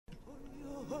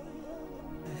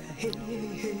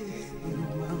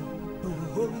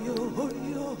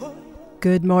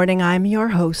Good morning. I'm your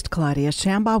host, Claudia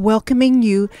Shambaugh, welcoming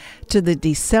you to the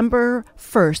December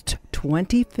 1st,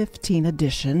 2015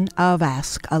 edition of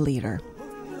Ask a Leader.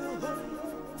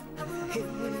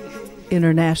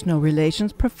 International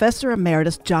Relations Professor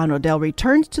Emeritus John Odell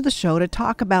returns to the show to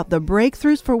talk about the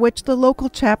breakthroughs for which the local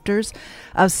chapters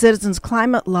of Citizens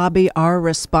Climate Lobby are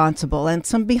responsible, and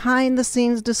some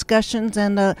behind-the-scenes discussions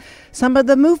and some of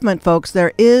the movement, folks.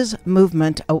 There is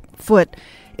movement afoot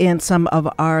in some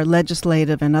of our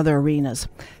legislative and other arenas.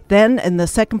 Then in the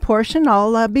second portion,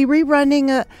 I'll be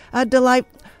rerunning a delight,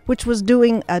 which was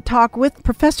doing a talk with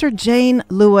Professor Jane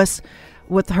Lewis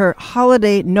with her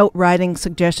holiday note writing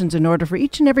suggestions in order for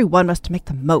each and every one of us to make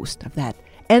the most of that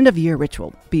end of year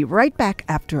ritual. Be right back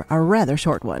after a rather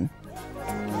short one.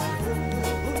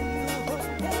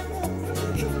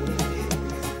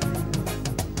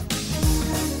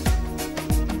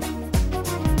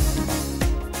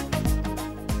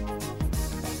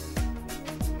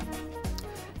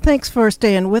 Thanks for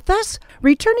staying with us.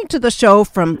 Returning to the show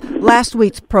from last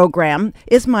week's program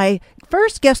is my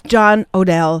first guest, John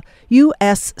Odell,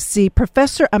 USC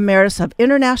Professor Emeritus of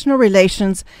International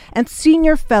Relations and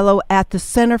Senior Fellow at the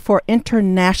Center for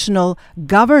International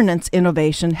Governance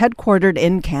Innovation, headquartered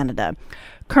in Canada.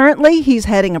 Currently, he's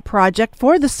heading a project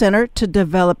for the center to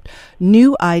develop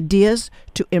new ideas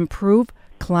to improve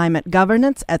climate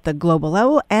governance at the global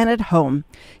level and at home.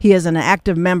 He is an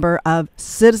active member of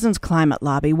Citizens Climate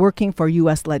Lobby, working for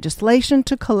U.S. legislation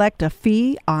to collect a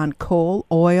fee on coal,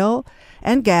 oil,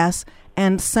 and gas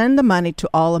and send the money to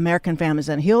all American families.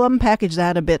 And he'll unpackage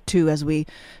that a bit, too, as we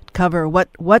cover what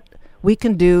we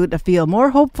can do to feel more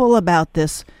hopeful about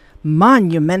this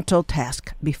monumental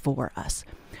task before us.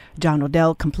 John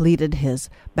Odell completed his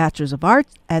Bachelor's of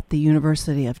Arts at the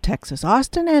University of Texas,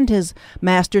 Austin, and his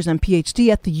Master's and PhD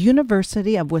at the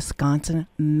University of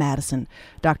Wisconsin-Madison.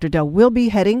 Dr. Odell will be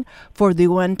heading for the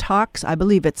UN Talks, I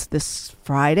believe it's this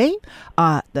Friday,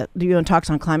 the UN Talks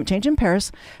on Climate Change in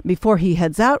Paris. Before he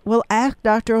heads out, we'll ask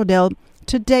Dr. Odell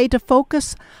today to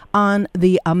focus on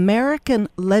the American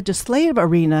legislative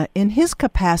arena in his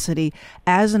capacity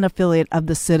as an affiliate of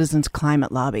the Citizens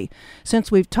Climate Lobby.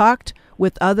 Since we've talked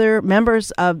with other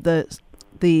members of the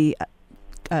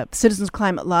Citizens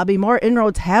Climate Lobby, more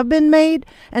inroads have been made,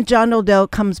 and John Odell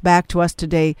comes back to us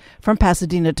today from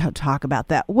Pasadena to talk about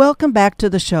that. Welcome back to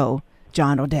the show,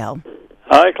 John Odell.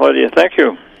 Hi, Claudia. Thank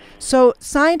you. So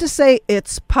scientists say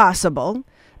it's possible,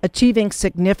 achieving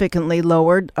significantly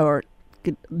lowered or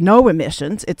no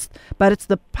emissions. But it's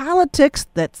the politics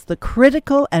that's the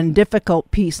critical and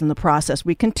difficult piece in the process.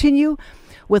 We continue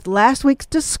with last week's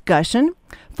discussion,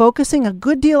 focusing a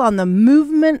good deal on the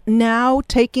movement now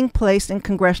taking place in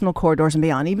congressional corridors and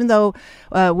beyond. Even though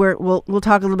we'll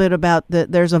talk a little bit about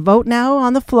there's a vote now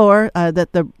on the floor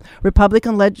that the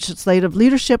Republican legislative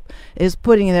leadership is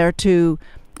putting there to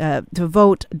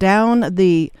vote down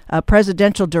the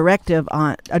presidential directive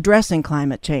on addressing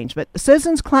climate change. But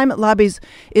Citizens Climate Lobbies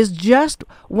is just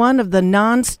one of the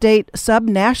non-state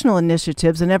sub-national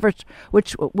initiatives and efforts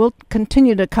which we'll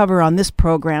continue to cover on this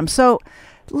program. So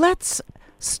let's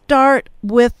start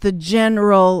with the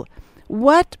general.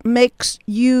 What makes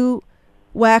you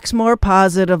wax more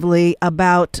positively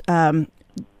about the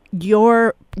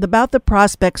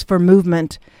prospects for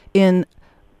movement in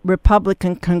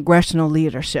Republican congressional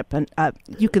leadership? And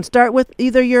you can start with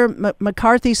either your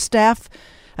McCarthy staff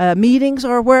meetings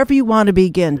or wherever you want to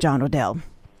begin, John Odell.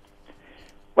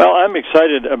 Well, I'm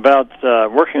excited about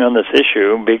working on this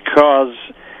issue because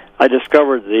I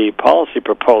discovered the policy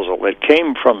proposal. It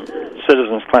came from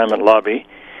Citizens Climate Lobby,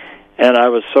 and I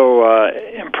was so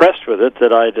impressed with it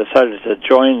that I decided to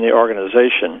join the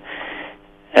organization.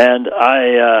 And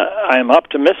I am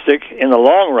optimistic in the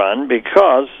long run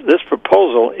because this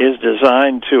proposal is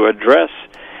designed to address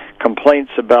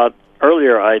complaints about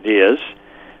earlier ideas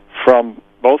from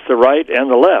both the right and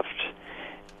the left.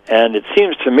 And it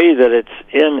seems to me that it's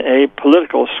in a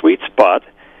political sweet spot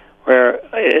where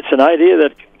it's an idea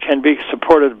that can be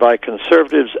supported by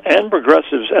conservatives and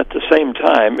progressives at the same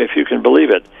time, if you can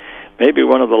believe it. Maybe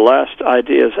one of the last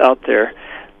ideas out there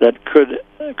that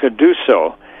could do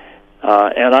so.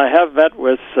 And I have met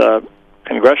with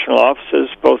congressional offices,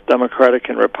 both Democratic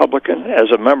and Republican, as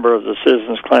a member of the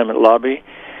Citizens Climate Lobby,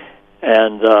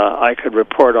 and I could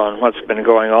report on what's been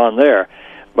going on there.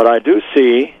 But I do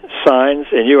see signs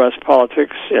in U.S.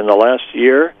 politics in the last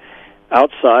year,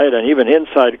 outside and even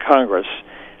inside Congress,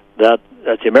 that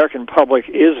the American public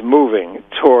is moving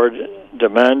toward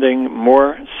demanding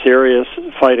more serious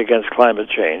fight against climate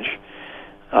change.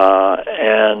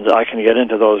 and I can get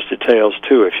into those details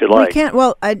too if you like. We can't.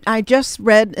 Well, I just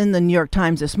read in the New York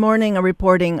Times this morning a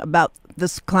reporting about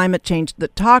this climate change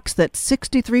that talks that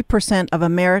 63% of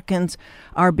Americans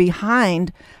are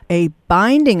behind a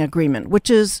binding agreement,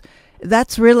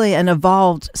 that's really an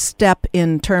evolved step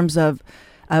in terms of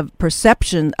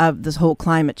perception of this whole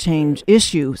climate change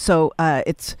issue. So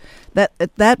it's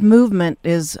that movement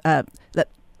is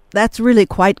that's really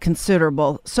quite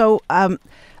considerable. So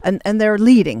and they're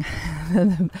leading.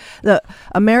 The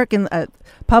American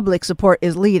public support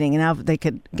is leading, and now they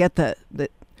could get the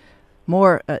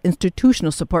more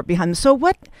institutional support behind them. So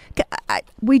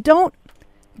we don't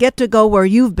get to go where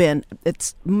you've been.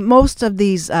 It's most of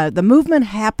these, the movement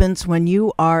happens when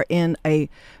you are in a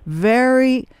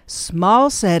very small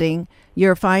setting.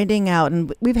 You're finding out,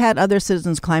 and we've had other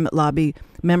Citizens Climate Lobby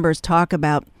members talk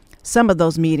about some of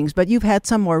those meetings, but you've had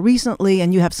some more recently,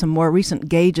 and you have some more recent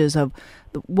gauges of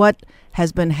what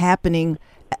has been happening,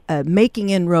 making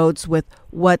inroads with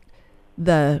what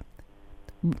the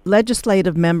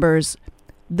legislative members,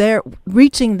 they're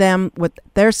reaching them with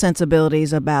their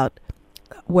sensibilities about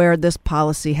where this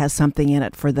policy has something in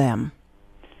it for them.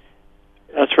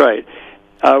 That's right.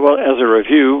 Well, as a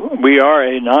review, we are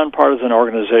a nonpartisan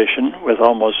organization with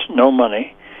almost no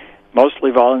money,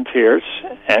 mostly volunteers,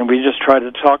 and we just try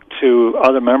to talk to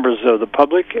other members of the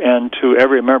public and to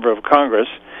every member of Congress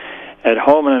at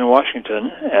home and in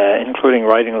Washington, including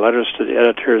writing letters to the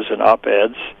editors and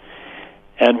op-eds.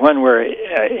 And when we're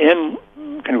in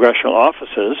congressional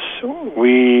offices,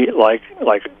 we, like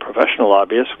professional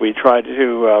lobbyists, we try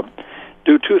to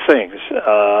do two things: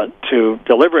 to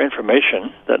deliver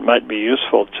information that might be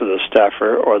useful to the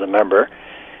staffer or the member,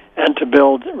 and to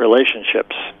build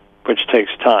relationships, which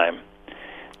takes time.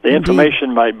 The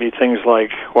information might be things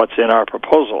like what's in our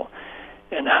proposal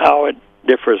and how it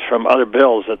differs from other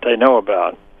bills that they know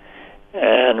about,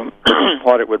 and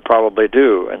what it would probably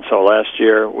do. And so last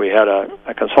year we had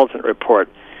a consultant report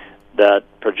that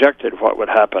projected what would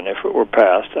happen if it were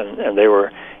passed, and they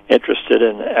were interested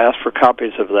and asked for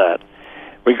copies of that.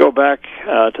 We go back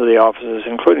to the offices,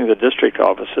 including the district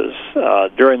offices,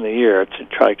 during the year to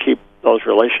try to keep those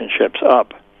relationships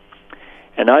up.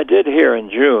 And I did hear in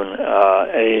June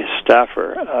a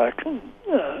staffer,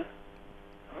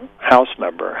 House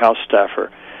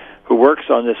staffer, who works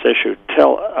on this issue,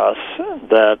 tell us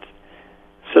that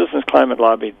Citizens Climate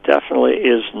Lobby definitely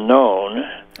is known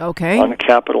on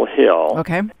Capitol Hill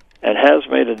and has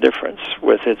made a difference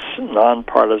with its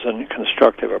nonpartisan,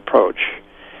 constructive approach.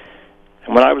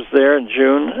 And when I was there in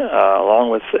June, along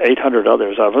with 800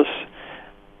 others of us,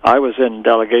 I was in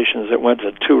delegations that went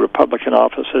to 2 Republican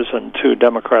offices and 2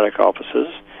 Democratic offices.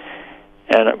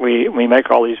 And we make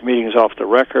all these meetings off the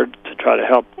record to try to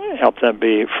help them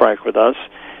be frank with us.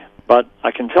 But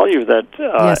I can tell you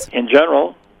that in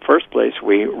general, first place,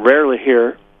 we rarely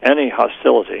hear any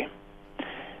hostility.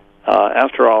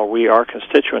 After all, we are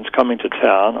constituents coming to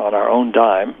town on our own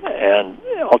dime, and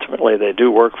ultimately they do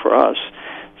work for us.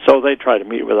 So they try to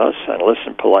meet with us and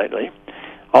listen politely.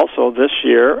 Also, this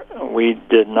year, we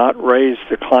did not raise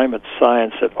the climate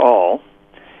science at all,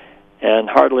 and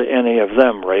hardly any of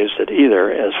them raised it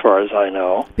either, as far as I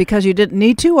know. Because you didn't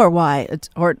need to, or why?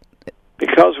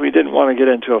 Because we didn't want to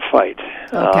get into a fight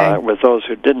with those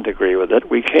who didn't agree with it.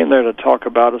 We came there to talk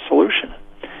about a solution,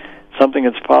 something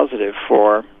that's positive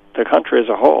for the country as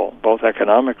a whole, both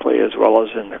economically as well as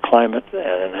in the climate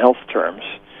and in health terms.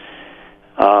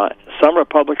 Some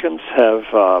Republicans have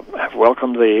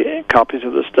welcomed the copies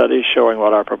of the study showing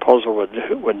what our proposal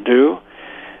would do.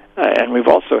 And we've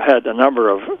also had a number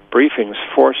of briefings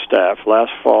for staff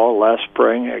last fall, last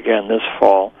spring, again this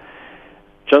fall,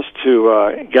 just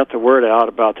to get the word out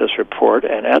about this report.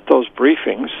 And at those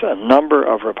briefings, a number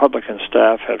of Republican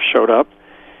staff have showed up,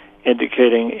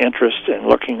 indicating interest in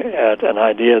looking at an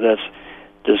idea that's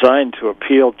designed to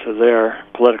appeal to their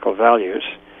political values.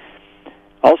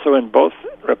 Also, in both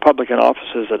Republican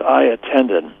offices that I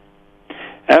attended,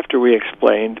 after we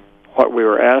explained what we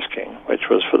were asking, which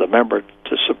was for the member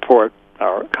to support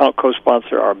our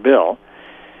co-sponsor our bill,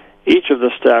 each of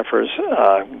the staffers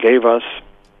gave us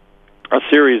a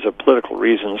series of political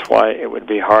reasons why it would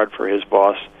be hard for his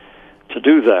boss to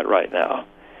do that right now.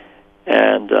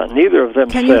 And neither of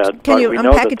them said, but we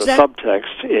know that the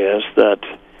subtext is that,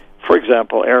 for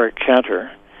example, Eric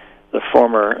Cantor, the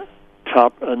former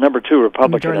number 2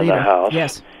 Republican in the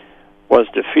House, was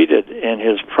defeated in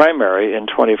his primary in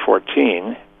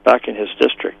 2014 back in his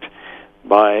district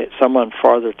by someone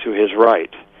farther to his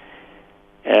right.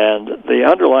 And the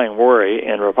underlying worry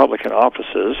in Republican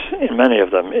offices, in many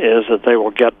of them, is that they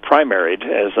will get primaried,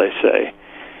 as they say,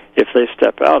 if they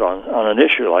step out on an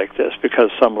issue like this, because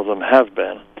some of them have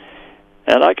been.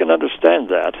 And I can understand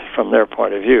that from their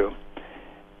point of view.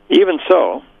 Even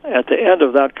so, at the end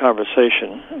of that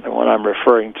conversation, the one I'm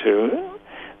referring to,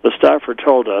 the staffer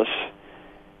told us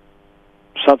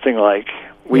something like,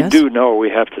 we do know we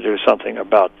have to do something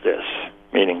about this,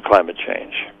 meaning climate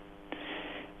change.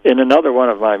 In another one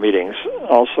of my meetings,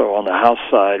 also on the House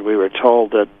side, we were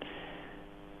told that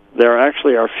there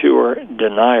actually are fewer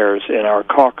deniers in our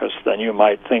caucus than you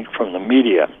might think from the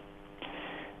media.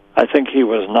 I think he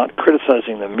was not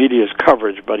criticizing the media's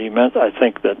coverage, but he meant, I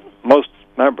think, that most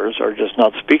members are just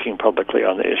not speaking publicly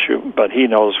on the issue, but he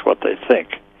knows what they think.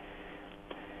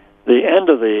 The end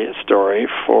of the story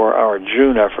for our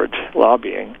June effort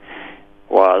lobbying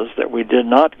was that we did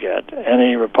not get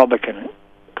any Republican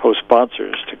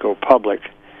co-sponsors to go public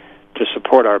to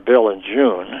support our bill in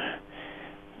June,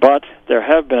 but there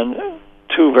have been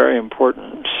two very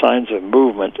important signs of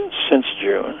movement since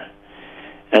June.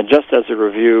 And just as a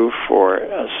review for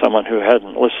someone who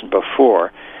hadn't listened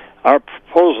before, our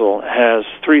proposal has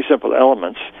three simple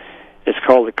elements. It's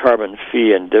called the Carbon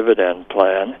Fee and Dividend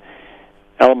Plan.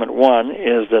 Element one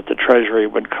is that the Treasury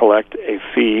would collect a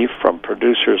fee from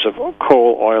producers of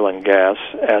coal, oil, and gas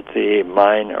at the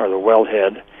mine or the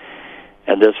wellhead,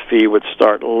 and this fee would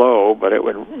start low, but it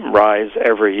would rise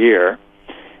every year,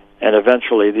 and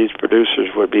eventually these producers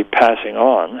would be passing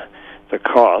on the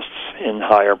costs in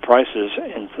higher prices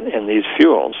in these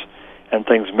fuels and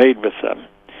things made with them.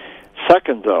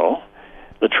 Second, though,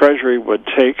 the Treasury would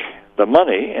take the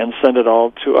money and send it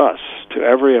all to us, to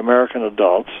every American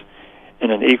adult, in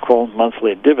an equal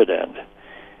monthly dividend.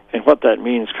 And what that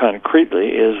means concretely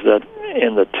is that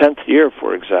in the 10th year,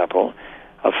 for example,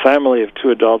 a family of 2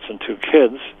 adults and 2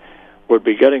 kids would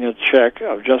be getting a check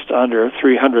of just under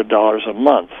 $300 a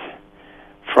month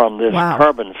from this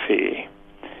carbon fee.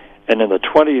 And in the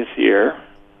 20th year,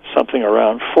 something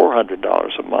around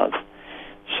 $400 a month.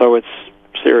 So it's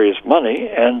serious money,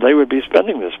 and they would be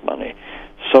spending this money.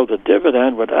 So the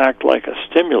dividend would act like a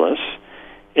stimulus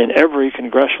in every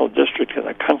congressional district in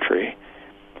the country,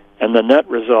 and the net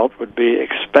result would be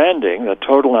expanding the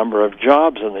total number of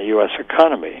jobs in the U.S.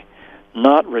 economy,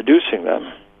 not reducing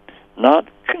them, not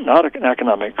an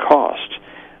economic cost.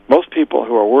 Most people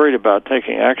who are worried about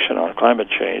taking action on climate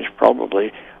change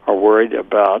probably are worried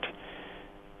about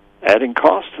adding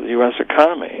cost to the U.S.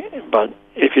 economy. But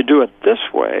if you do it this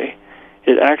way,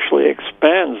 it actually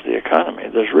expands the economy.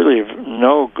 There's really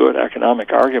no good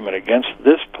economic argument against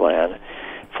this plan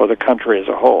for the country as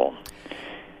a whole.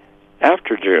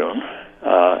 After June,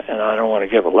 and I don't want to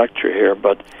give a lecture here,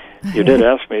 but you did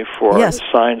ask me for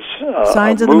signs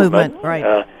of the movement.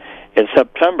 Right. In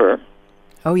September,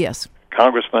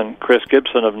 Congressman Chris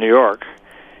Gibson of New York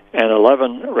and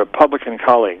 11 Republican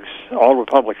colleagues, all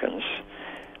Republicans,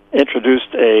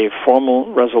 introduced a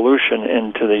formal resolution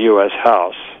into the U.S.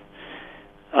 House.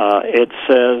 It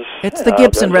says... It's the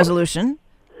Gibson resolution.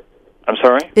 I'm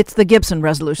sorry? It's the Gibson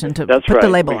resolution to That's put right. the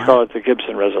label on. We call it the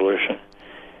Gibson resolution.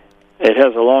 It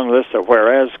has a long list of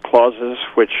whereas clauses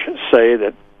which say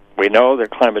that we know that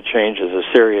climate change is a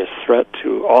serious threat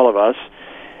to all of us,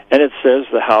 and it says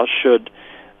the House should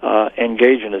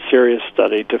engage in a serious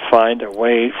study to find a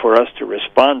way for us to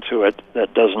respond to it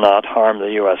that does not harm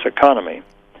the U.S. economy.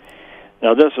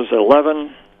 Now, this is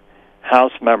 11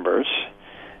 House members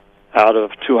out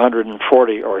of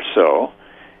 240 or so.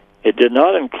 It did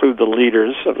not include the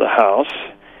leaders of the House,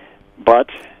 but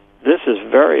this is a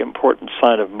very important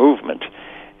sign of movement.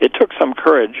 It took some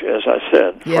courage, as I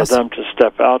said, for them to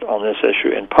step out on this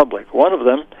issue in public. One of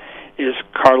them is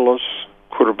Carlos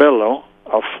Curbelo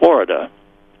of Florida,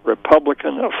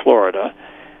 Republican of Florida,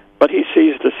 but he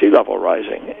sees the sea level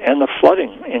rising and the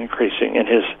flooding increasing in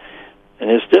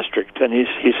his district, and he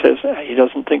says he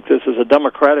doesn't think this is a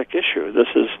democratic issue. This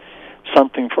is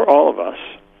something for all of us.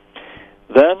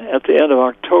 Then, at the end of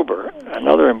October,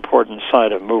 another important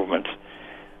sign of movement,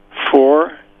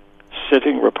 4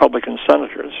 sitting Republican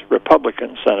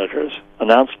senators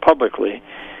announced publicly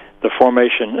the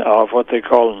formation of what they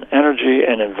call an Energy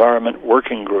and Environment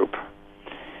Working Group.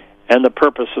 And the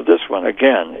purpose of this one,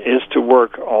 again, is to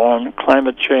work on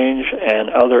climate change and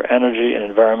other energy and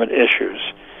environment issues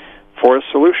for a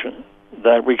solution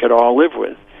that we could all live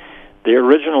with. The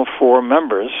original 4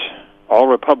 members, all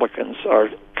Republicans, are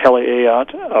Kelly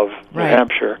Ayotte of New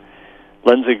Hampshire,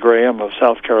 Lindsey Graham of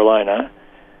South Carolina,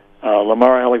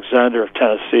 Lamar Alexander of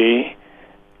Tennessee,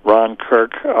 Ron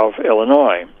Kirk of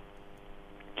Illinois.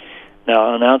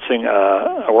 Now, announcing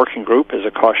a working group is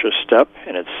a cautious step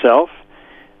in itself,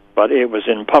 but it was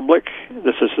in public.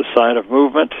 This is a sign of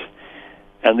movement,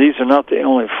 and these are not the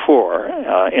only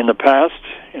 4. In the past,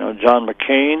 John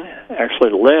McCain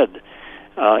actually led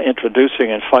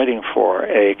introducing and fighting for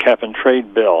a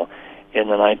cap-and-trade bill in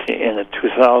the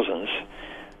 2000s.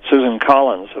 Susan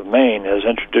Collins of Maine has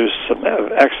introduced some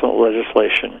excellent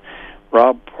legislation.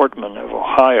 Rob Portman of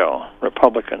Ohio,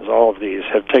 Republicans, all of these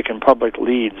have taken public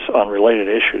leads on related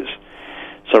issues.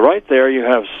 So right there you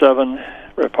have 7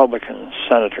 Republican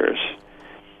senators.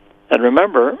 And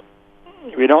remember,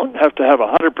 we don't have to have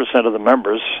 100% of the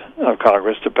members of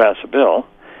Congress to pass a bill,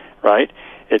 right?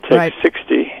 It takes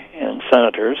 60 in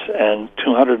senators and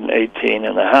 218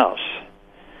 in the House.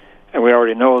 And we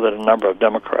already know that a number of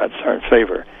Democrats are in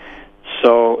favor.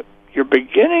 So you're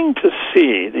beginning to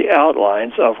see the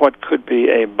outlines of what could be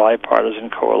a bipartisan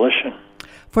coalition.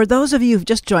 For those of you who've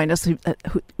just joined us who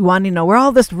want to know where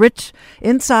all this rich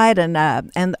insight and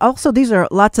also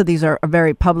lots of these are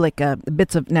very public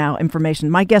bits of now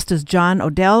information. My guest is John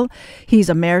Odell. He's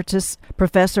Emeritus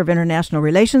Professor of International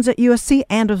Relations at USC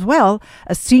and as well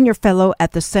a Senior Fellow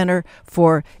at the Center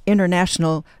for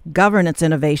International Governance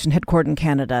Innovation, headquartered in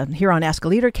Canada. Here on Ask a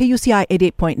Leader, KUCI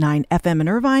 88.9 FM in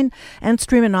Irvine and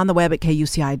streaming on the web at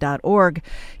kuci.org.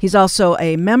 He's also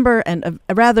a member and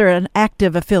an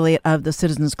active affiliate of the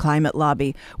Citizens Climate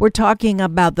Lobby. We're talking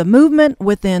about the movement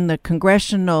within the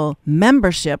congressional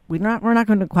membership. We're not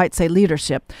going to quite say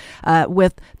leadership,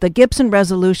 with the Gibson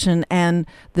resolution and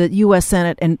the U.S.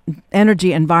 Senate and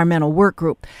Energy Environmental Work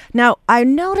Group. Now, I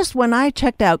noticed when I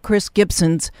checked out Chris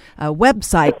Gibson's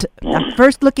website,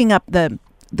 first looking up the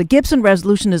Gibson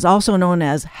resolution is also known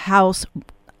as House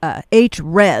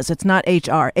HRES. It's not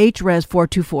HR. HRES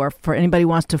 424 for anybody who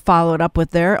wants to follow it up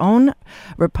with their own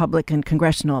Republican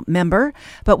congressional member.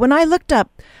 But when I looked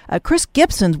up Chris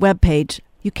Gibson's webpage,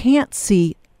 you can't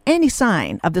see any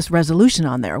sign of this resolution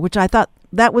on there, which I thought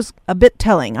that was a bit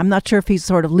telling. I'm not sure if he's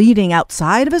sort of leading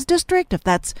outside of his district, if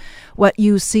that's what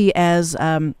you see as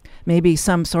maybe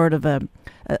some sort of a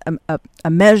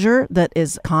measure that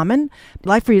is common. I'd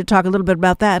like for you to talk a little bit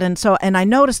about that. And I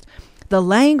noticed the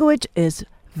language is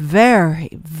very,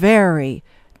 very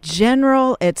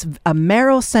general. It's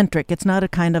Amero-centric. It's not a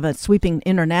kind of a sweeping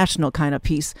international kind of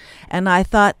piece. And I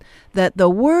thought that the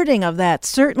wording of that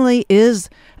certainly is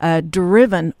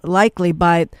driven likely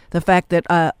by the fact that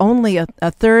only a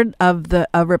third of the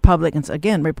Republicans,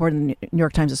 again, reported in the New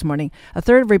York Times this morning, a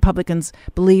third of Republicans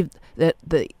believe that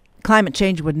the climate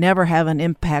change would never have an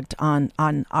impact on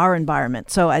our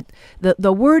environment. So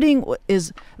the wording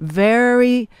is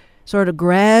very sort of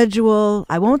gradual.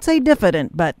 I won't say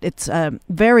diffident, but it's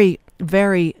very,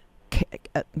 very,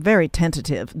 very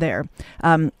tentative there.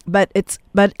 But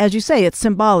as you say, it's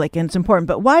symbolic and it's important.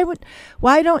 But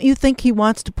why don't you think he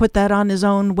wants to put that on his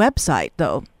own website,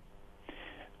 though?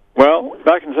 Well,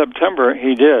 back in September,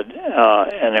 he did,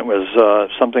 and it was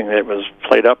something that was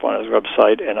played up on his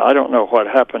website, and I don't know what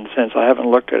happened since. I haven't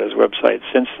looked at his website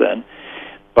since then,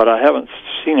 but I haven't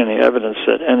seen any evidence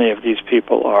that any of these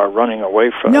people are running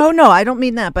away from it. No, I don't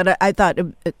mean that, but I thought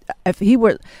if he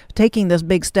were taking this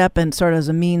big step and sort of as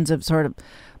a means of sort of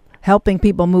helping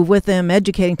people move with him,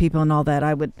 educating people and all that,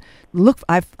 I would look.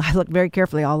 I look very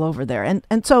carefully all over there,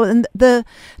 and so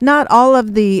not all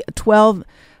of the 12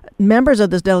 members of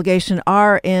this delegation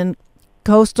are in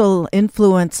coastal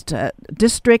influenced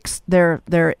districts.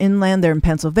 They're inland. They're in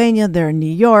Pennsylvania. They're in New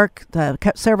York.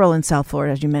 Several in South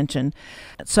Florida, as you mentioned.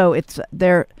 So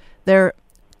they're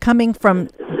coming from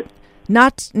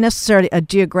not necessarily a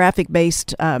geographic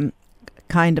based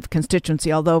kind of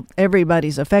constituency, although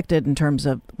everybody's affected in terms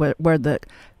of where the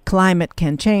climate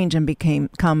can change and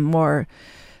become more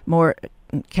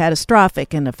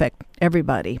catastrophic and affect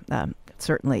everybody.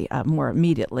 Certainly more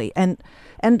immediately.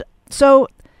 And so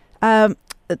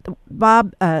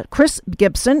Chris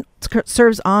Gibson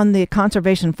serves on the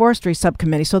Conservation Forestry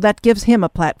Subcommittee, so that gives him a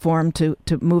platform to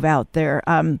move out there.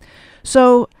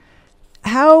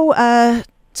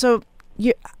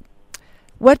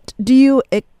 What do you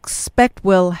expect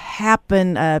will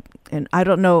happen? And I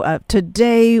don't know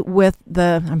today with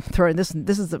I'm throwing this.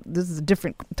 This is a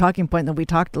different talking point than we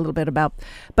talked a little bit about.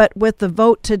 But with the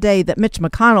vote today that Mitch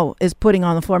McConnell is putting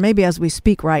on the floor, maybe as we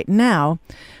speak right now,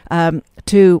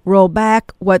 to roll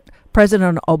back what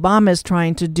President Obama is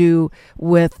trying to do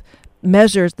with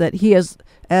measures that he as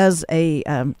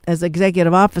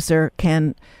executive officer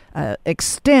can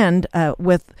extend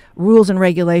with rules and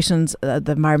regulations,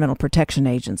 the Environmental Protection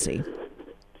Agency.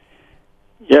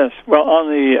 Yes. Well, on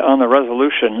the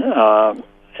resolution,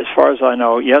 as far as I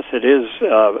know, yes, it is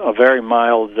a very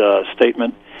mild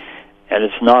statement, and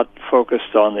it's not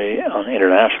focused on the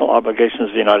international obligations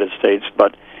of the United States.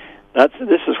 But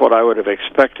this is what I would have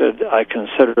expected. I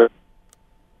consider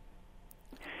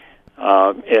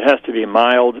It has to be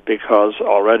mild because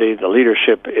already the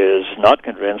leadership is not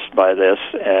convinced by this,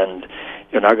 and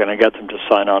you're not going to get them to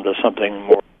sign on to something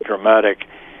more dramatic.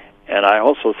 And I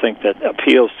also think that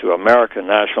appeals to American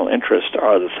national interest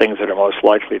are the things that are most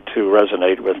likely to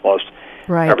resonate with most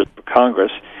members of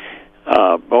Congress.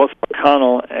 Both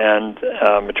McConnell and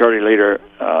Majority Leader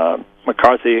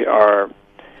McCarthy are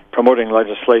promoting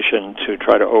legislation to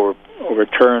try to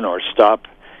overturn or stop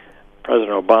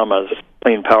President Obama's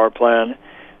Clean Power Plan.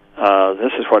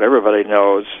 This is what everybody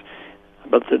knows,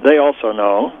 but they also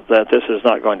know that this is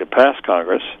not going to pass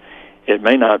Congress. It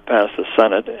may not pass the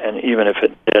Senate, and even if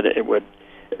it did, it would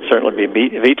certainly be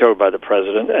vetoed by the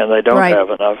president, and they don't have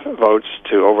enough votes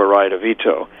to override a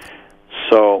veto.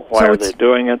 So why are they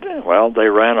doing it? Well, they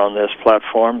ran on this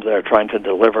platform. They're trying to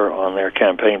deliver on their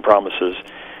campaign promises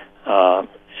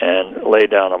and lay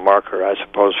down a marker, I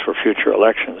suppose, for future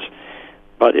elections.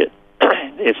 But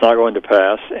it's not going to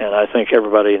pass, and I think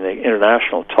everybody in the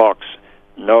international talks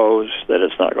knows that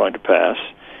it's not going to pass,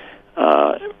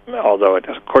 although it,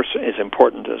 of course, is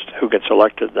important as to who gets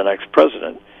elected the next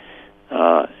president,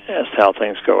 as to how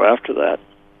things go after that.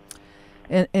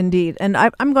 Indeed. And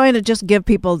I'm going to just give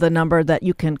people the number that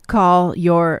you can call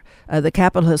your the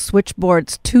Capitol Hill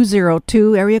switchboard's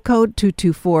 202 area code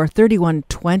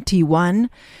 224-3121,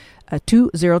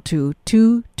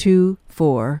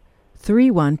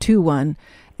 202-224-3121,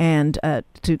 and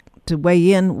to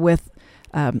weigh in with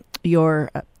you're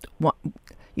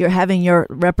having your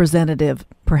representative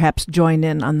perhaps join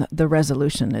in on the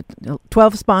resolution.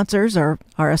 12 sponsors are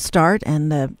a start,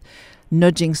 and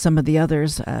nudging some of the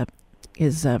others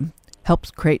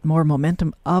helps create more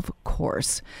momentum, of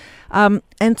course.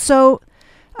 And so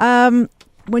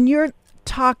when you're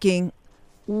talking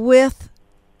with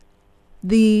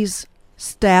these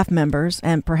staff members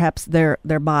and perhaps their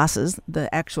bosses,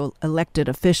 the actual elected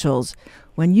officials,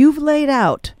 when you've laid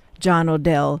out, John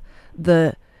Odell,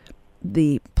 the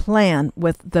plan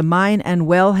with the mine and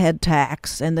wellhead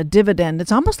tax and the dividend,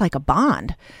 it's almost like a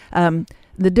bond,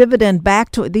 the dividend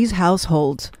back to these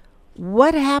households,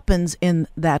 what happens in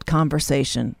that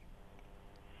conversation?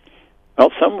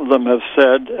 Well, some of them have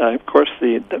said, of course,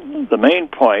 the main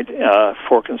point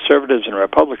for conservatives and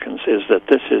Republicans is that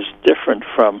this is different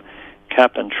from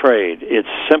cap and trade. It's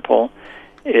simple.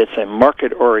 It's a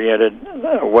market-oriented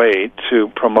way to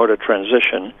promote a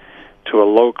transition to a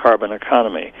low-carbon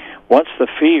economy. Once the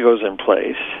fee goes in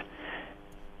place,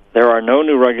 there are no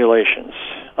new regulations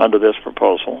under this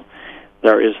proposal.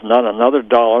 There is not another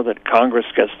dollar that Congress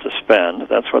gets to spend.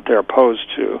 That's what they're opposed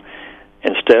to.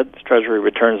 Instead, the Treasury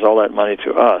returns all that money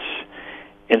to us.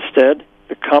 Instead,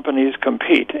 the companies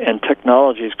compete and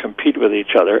technologies compete with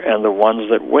each other, and the ones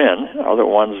that win are the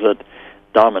ones that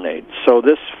dominate. So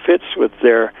this fits with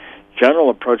their general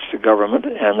approach to government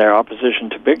and their opposition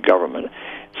to big government.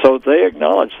 So they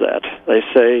acknowledge that. They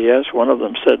say, yes, one of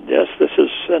them said, yes, this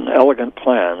is an elegant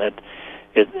plan. It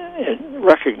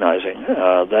recognizing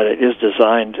that it is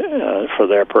designed for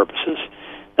their purposes.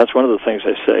 That's one of the things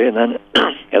they say. And then,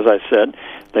 as I said,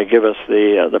 they give us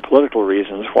the political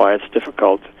reasons why it's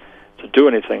difficult to do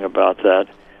anything about that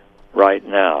right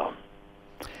now.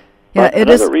 Yeah, but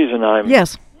another reason I'm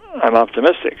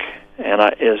optimistic,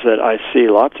 is that I see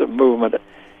lots of movement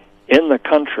in the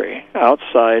country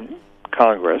outside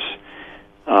Congress,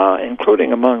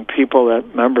 including among people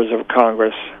that members of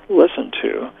Congress listen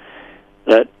to,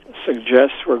 that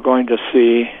suggests we're going to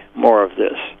see more of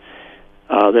this.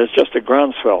 There's just a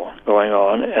groundswell going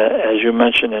on, as you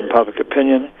mentioned, in public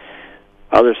opinion.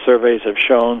 Other surveys have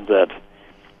shown that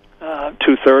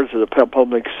 2/3 of the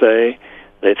public say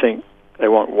they think they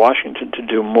want Washington to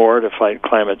do more to fight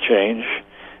climate change.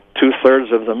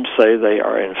 2/3 of them say they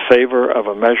are in favor of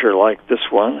a measure like this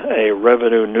one, a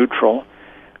revenue-neutral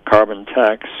carbon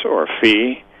tax or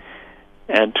fee.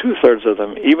 And 2/3 of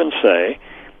them even say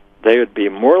they would be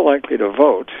more likely to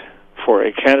vote for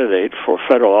a candidate for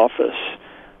federal office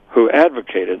who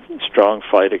advocated a strong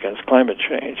fight against climate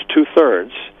change.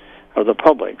 2/3 of the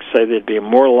public say they'd be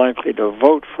more likely to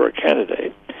vote for a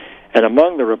candidate. And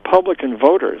among the Republican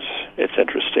voters, it's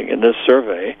interesting, in this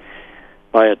survey,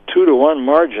 by a 2-to-1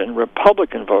 margin,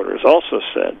 Republican voters also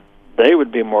said they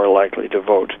would be more likely to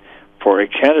vote for a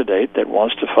candidate that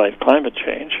wants to fight climate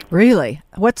change. Really?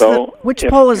 Which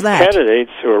poll is that?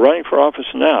 Candidates who are running for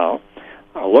office now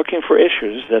are looking for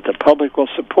issues that the public will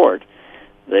support.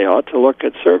 They ought to look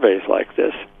at surveys like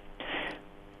this.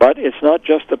 But it's not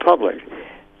just the public.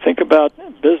 Think about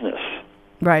business.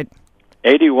 Right.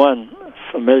 81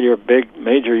 familiar big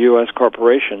major U.S.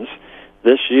 corporations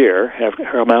this year have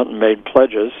come out and made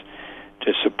pledges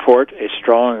to support a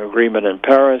strong agreement in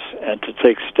Paris and to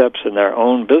take steps in their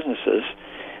own businesses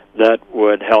that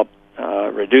would help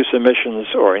reduce emissions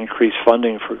or increase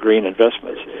funding for green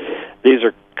investments. These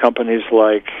are companies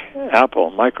like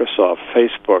Apple, Microsoft,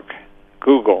 Facebook,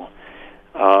 Google,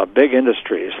 big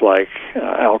industries like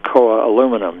Alcoa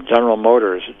Aluminum, General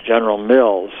Motors, General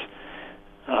Mills,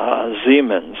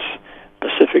 Siemens,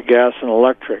 Pacific Gas and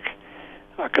Electric,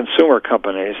 consumer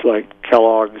companies like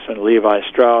Kellogg's and Levi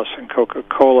Strauss and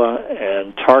Coca-Cola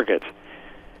and Target,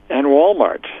 and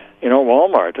Walmart. You know,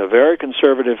 Walmart, a very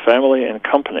conservative family and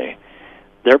company,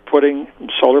 they're putting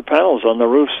solar panels on the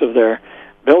roofs of their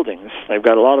buildings. They've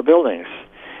got a lot of buildings.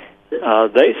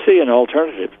 They see an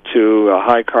alternative to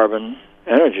high-carbon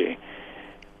energy.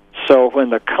 So when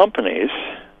the companies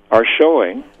are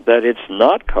showing that it's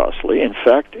not costly, in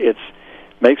fact, it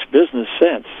makes business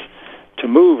sense to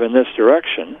move in this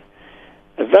direction,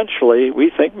 eventually we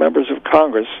think members of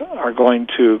Congress are going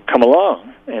to come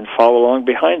along and follow along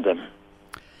behind them.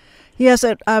 Yes,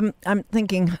 I'm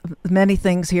thinking many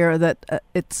things here, that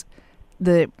it's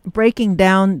the breaking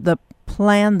down the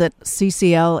plan that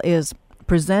CCL is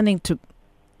presenting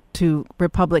to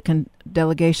Republican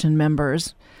delegation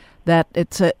members, that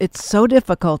it's so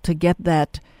difficult to get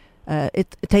that.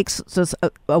 It takes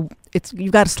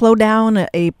you've got to slow down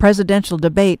a presidential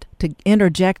debate to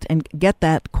interject and get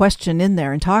that question in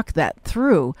there and talk that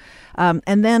through.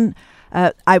 And then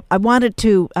I wanted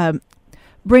to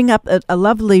bring up a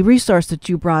lovely resource that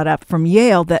you brought up from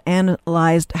Yale that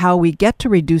analyzed how we get to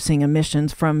reducing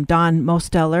emissions, from Don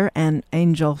Mosteller and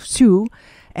Angel Hsu,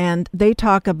 and they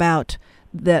talk about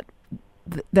that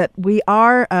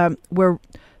we're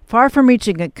far from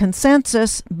reaching a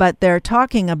consensus, but they're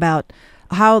talking about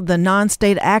how the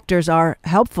non-state actors are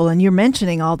helpful, and you're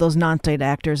mentioning all those non-state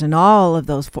actors and all of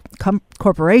those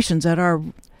corporations that are,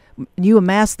 you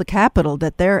amass the capital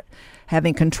that they're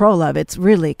having control of. It's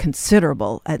really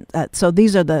considerable. So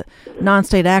these are the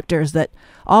non-state actors that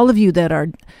all of you that are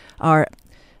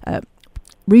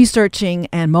researching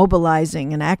and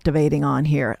mobilizing and activating on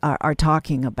here are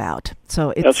talking about. So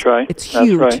it's, that's right. It's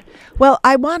huge. That's right. Well,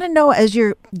 I want to know, as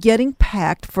you're getting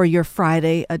packed for your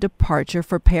Friday departure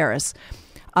for Paris,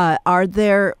 are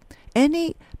there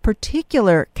any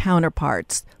particular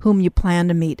counterparts whom you plan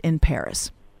to meet in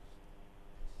Paris?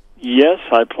 Yes,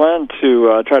 I plan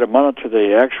to try to monitor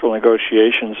the actual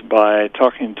negotiations by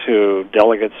talking to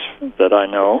delegates that I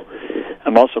know.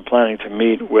 I'm also planning to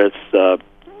meet with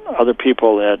other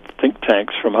people at think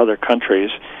tanks from other countries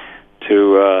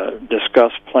to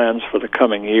discuss plans for the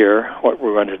coming year, what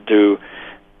we're going to do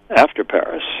after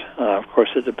Paris. Of course,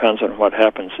 it depends on what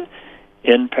happens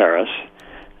in Paris.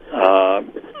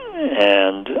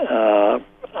 And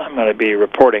I'm going to be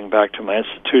reporting back to my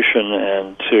institution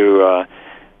and to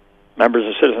members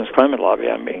of Citizens Climate Lobby.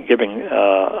 I'm giving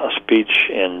a speech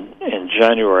in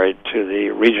January to the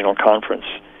regional conference.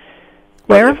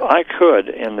 Where? But if I could,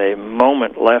 in the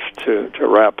moment left to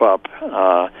wrap up,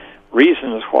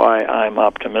 reasons why I'm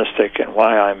optimistic and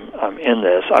why I'm in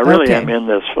this. I really am in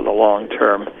this for the long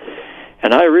term,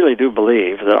 and I really do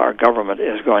believe that our government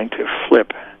is going to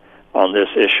flip on this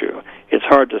issue. It's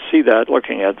hard to see that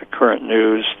looking at the current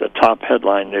news, the top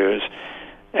headline news,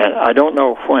 and I don't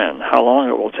know how long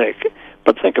it will take.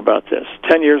 But think about this.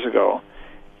 10 years ago,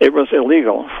 it was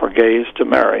illegal for gays to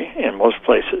marry in most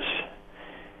places.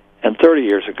 And 30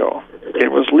 years ago,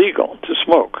 it was legal to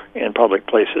smoke in public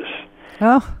places.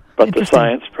 Oh, but the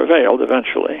science prevailed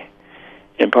eventually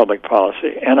in public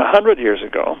policy. And 100 years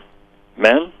ago,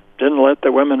 men didn't let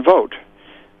the women vote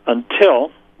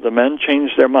until the men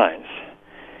changed their minds.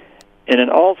 And in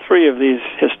all three of these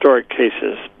historic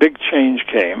cases, big change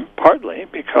came, partly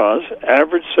because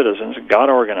average citizens got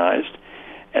organized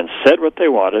and said what they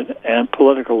wanted, and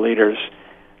political leaders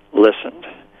listened.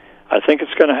 I think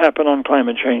it's going to happen on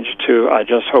climate change, too. I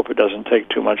just hope it doesn't take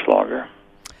too much longer.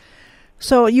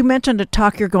 So you mentioned a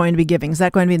talk you're going to be giving. Is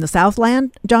that going to be in the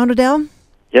Southland, John Odell?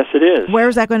 Yes, it is. Where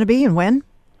is that going to be and when?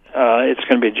 It's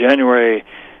going to be January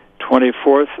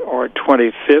 24th or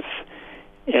 25th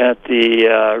at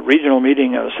the regional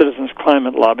meeting of Citizens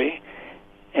Climate Lobby.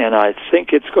 And I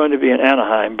think it's going to be in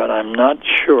Anaheim, but I'm not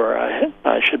sure.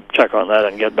 I should check on that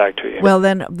and get back to you. Well,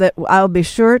 then I'll be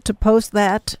sure to post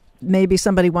that. Maybe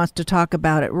somebody wants to talk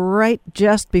about it right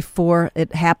just before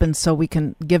it happens, so we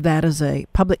can give that as a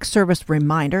public service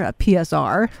reminder, a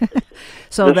PSR.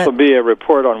 So this will be a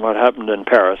report on what happened in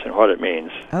Paris and what it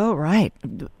means. Oh, right.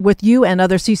 With you and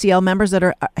other CCL members that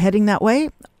are heading that way?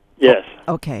 Yes.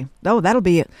 Oh, okay. Oh, that'll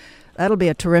be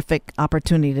a terrific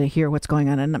opportunity to hear what's going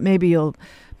on, and maybe you'll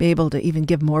be able to even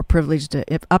give more privileged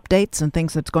updates and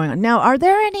things that's going on. Now, are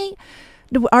there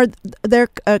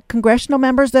congressional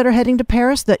members that are heading to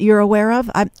Paris that you're aware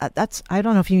of? I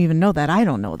don't know if you even know that. I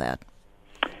don't know that.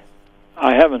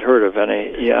 I haven't heard of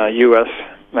any U.S.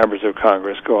 members of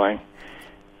Congress going.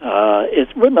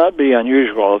 It would not be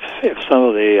unusual if some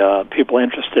of the people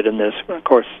interested in this, of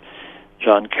course,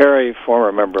 John Kerry,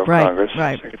 former member of Congress,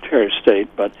 Secretary of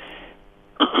State, but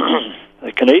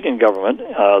the Canadian government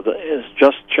is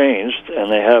just changed,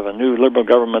 and they have a new Liberal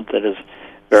government that is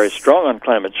very strong on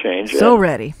climate change. So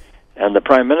ready. And the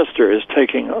Prime Minister is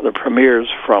taking the premiers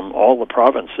from all the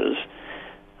provinces,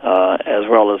 as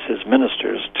well as his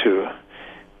ministers, to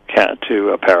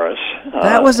Paris.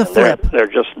 That was a flip. They're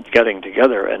just getting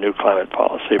together a new climate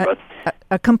policy, but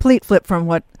a complete flip from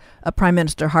what Prime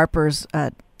Minister Harper's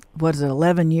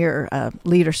 11-year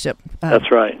leadership.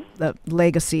 That's right. The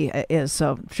legacy is.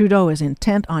 So Trudeau is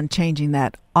intent on changing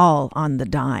that all on the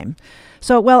dime.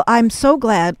 So, well, I'm so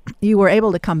glad you were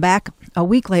able to come back a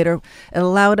week later. It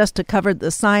allowed us to cover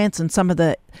the science and some of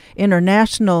the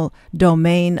international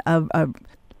domain of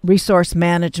resource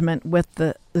management with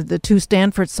the two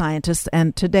Stanford scientists,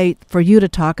 and today for you to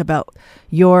talk about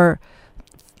your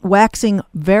waxing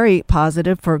very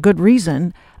positive for good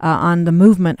reason on the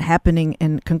movement happening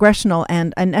in Congressional,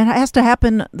 and it has to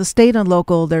happen the state and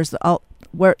local. There's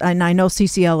and I know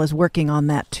CCL is working on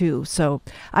that too. So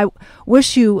I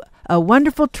wish you a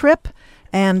wonderful trip.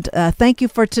 And thank you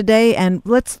for today. And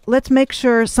let's make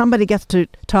sure somebody gets to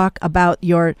talk about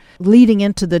your leading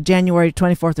into the January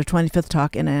 24th or 25th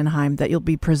talk in Anaheim that you'll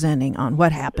be presenting on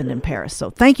what happened in Paris.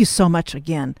 So thank you so much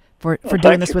again for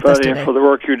doing this with us today. Thank you, for the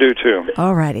work you do, too.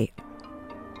 All righty.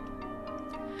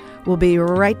 We'll be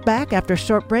right back after a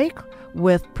short break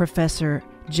with Professor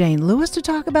Jane Lewis to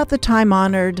talk about the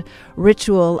time-honored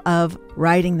ritual of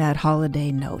writing that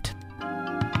holiday note.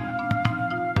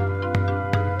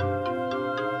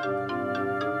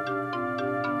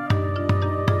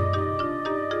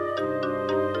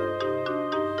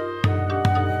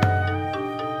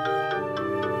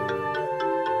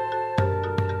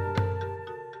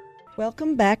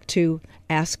 Welcome back to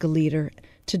Ask a Leader.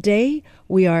 Today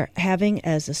we are having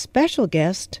as a special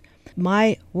guest,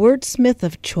 my wordsmith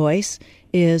of choice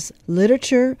is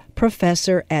literature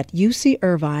professor at UC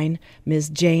Irvine, Ms.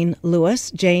 Jane Lewis.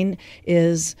 Jane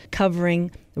is covering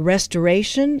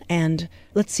restoration and,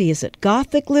 let's see, is it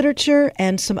Gothic literature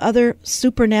and some other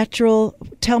supernatural?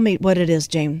 Tell me what it is,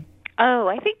 Jane. Oh,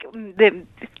 I think the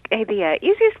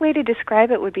easiest way to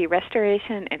describe it would be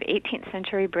restoration of 18th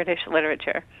century British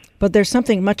literature. But there's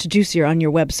something much juicier on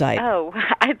your website. Oh,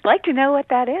 I'd like to know what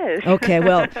that is. Okay,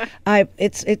 well,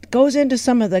 it goes into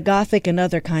some of the Gothic and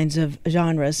other kinds of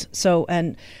genres. So,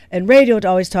 and radio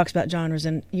always talks about genres,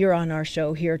 and you're on our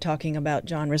show here talking about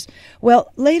genres.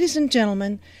 Well, ladies and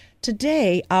gentlemen,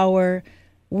 today our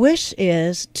wish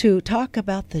is to talk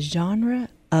about the genre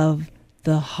of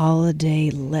the holiday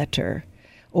letter,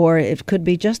 or it could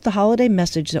be just the holiday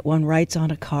message that one writes on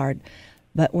a card.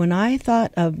 But when I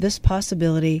thought of this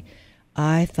possibility,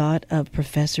 I thought of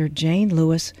Professor Jane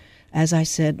Lewis, as I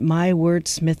said, my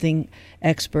wordsmithing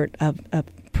expert of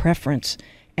preference.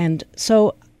 And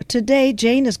so today,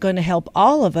 Jane is going to help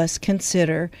all of us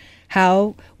consider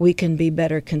how we can be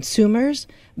better consumers,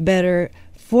 better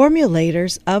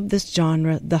formulators of this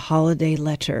genre, the holiday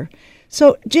letter.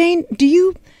 So, Jane, do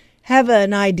you have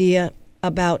an idea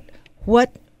about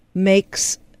what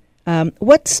makes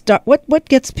what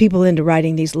gets people into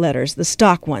writing these letters, the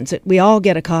stock ones that we all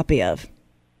get a copy of?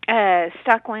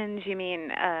 Stock ones, you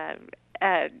mean?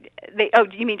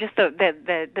 You mean just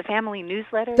the family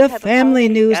newsletter? The family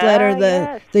newsletter,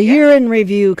 the year in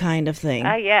review kind of thing.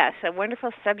 Yes, a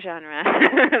wonderful subgenre.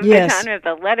 Yes. The genre of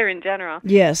the letter in general.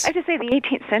 Yes. I have to say the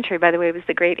 18th century, by the way, was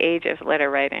the great age of letter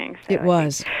writing. So it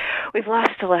was. We've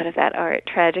lost a lot of that art,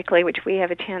 tragically, which we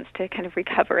have a chance to kind of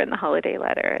recover in the holiday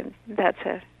letter, and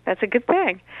that's a good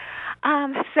thing.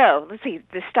 So let's see,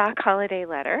 the stock holiday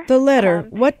letter. The letter.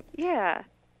 What? Yeah.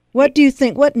 What do you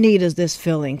think? What need is this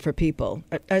filling for people?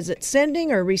 Is it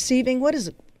sending or receiving? What is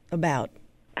it about?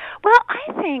 Well,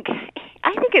 I think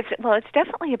it's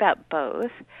definitely about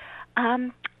both.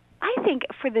 I think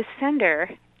for the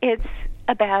sender, it's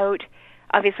about,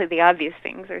 obviously the obvious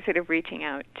things are sort of reaching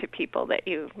out to people that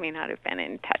you may not have been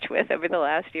in touch with over the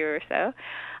last year or so.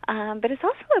 But it's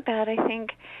also about, I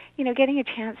think, getting a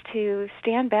chance to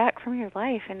stand back from your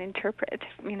life and interpret,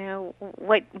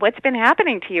 what's been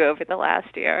happening to you over the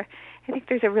last year. I think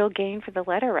there's a real gain for the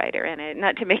letter writer in it.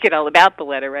 Not to make it all about the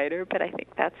letter writer, but I think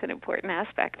that's an important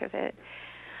aspect of it.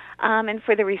 And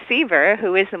for the receiver,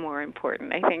 who is the more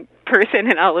important, I think, person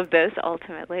in all of this,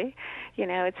 ultimately,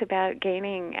 it's about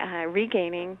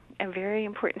regaining a very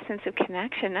important sense of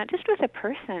connection, not just with a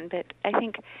person, but I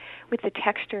think with the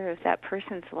texture of that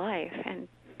person's life. And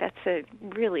that's a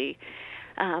really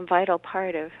vital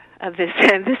part of this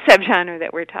this subgenre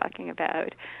that we're talking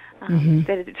about.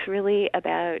 That it's really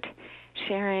about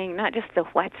sharing not just the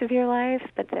whats of your life,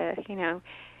 but the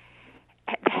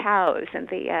the hows and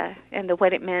the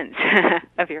what it meant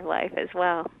of your life as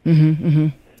well.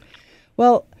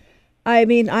 Well, I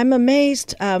mean, I'm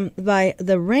amazed by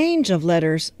the range of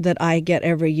letters that I get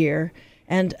every year.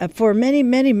 And for many,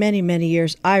 many, many, many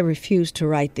years, I refused to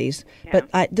write these. Yeah.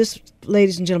 But this,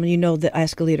 ladies and gentlemen, you know that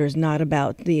Ask a Leader is not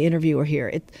about the interviewer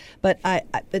here. But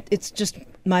it's just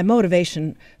my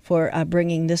motivation for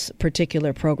bringing this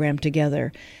particular program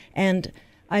together. And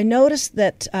I noticed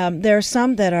that there are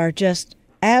some that are just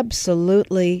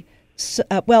absolutely,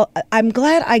 I'm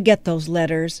glad I get those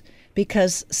letters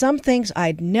because some things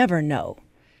I'd never know.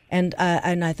 And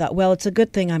I thought, well, it's a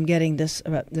good thing I'm getting this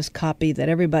copy that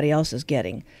everybody else is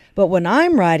getting. But when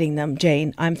I'm writing them,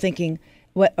 Jane, I'm thinking,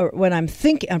 when I'm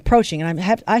approaching,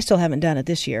 and I still haven't done it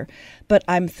this year, but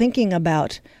I'm thinking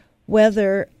about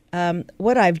whether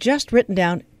what I've just written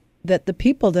down, that the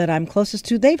people that I'm closest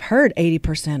to, they've heard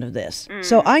 80% of this.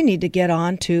 So I need to get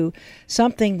on to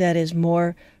something that is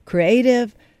more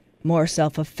creative, more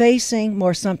self-effacing,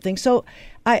 more something. So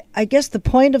I guess the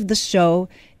point of the show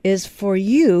is for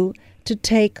you to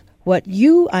take what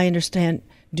you, I understand,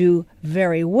 do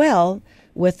very well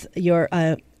with your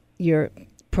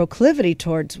proclivity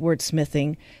towards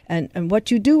wordsmithing and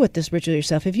what you do with this ritual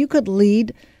yourself. If you could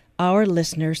lead our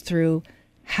listeners through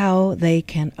how they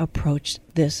can approach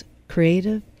this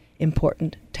creative,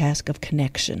 important task of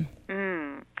connection.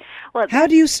 Well, how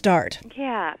do you start?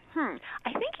 Yeah.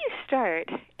 I think you start.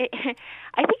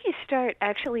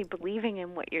 Actually believing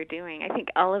in what you're doing. I think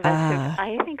all of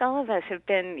us have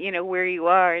been, where you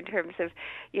are in terms of,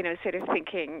 sort of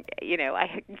thinking,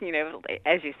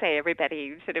 as you say,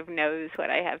 everybody sort of knows what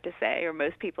I have to say, or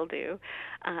most people do,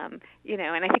 and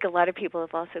I think a lot of people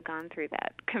have also gone through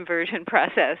that conversion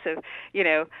process of,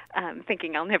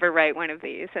 thinking I'll never write one of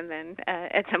these, and then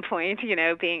at some point,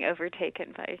 being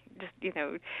overtaken by just,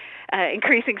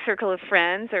 increasing circle of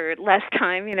friends or less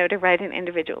time, to write an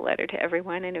individual letter to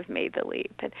everyone and have made the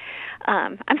leap. But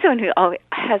I'm someone who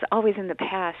has always in the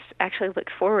past actually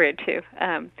looked forward to,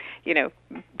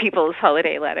 people's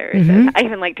holiday letters. I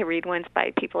even like to read ones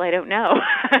by people I don't know.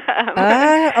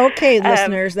 Okay,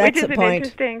 listeners, that's the point.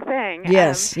 Which is an interesting thing.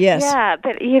 Yes. Yeah,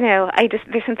 but,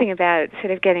 there's something about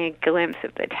sort of getting a glimpse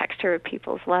of the texture of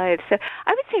people's lives. So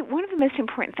I would say one of the most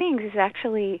important things is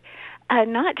actually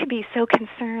not to be so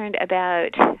concerned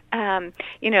about,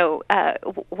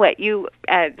 what you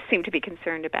seem to be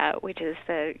concerned about, which is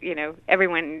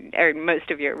everyone or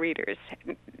most of your readers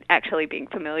actually being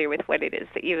familiar with what it is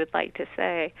that you would like to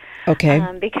say. Okay.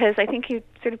 Because I think you'd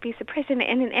sort of be surprised, and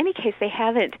in any case, they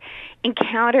haven't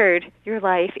encountered your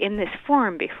life in this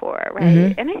form before,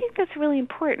 right? And I think that's really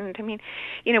important. I mean,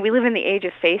 we live in the age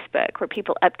of Facebook where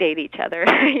people update each other,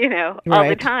 all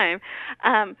the time.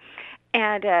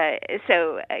 And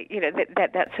so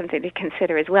that's something to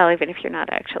consider as well, even if you're not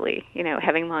actually,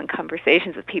 having long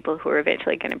conversations with people who are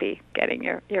eventually going to be getting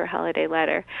your holiday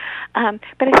letter. But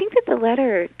I think that the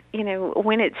letter,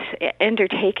 when it's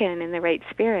undertaken in the right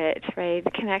spirit, right,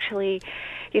 can actually,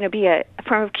 be a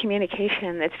form of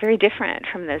communication that's very different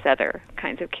from those other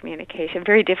kinds of communication,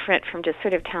 very different from just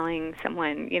sort of telling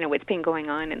someone, what's been going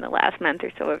on in the last month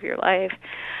or so of your life.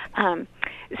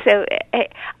 So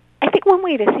I think one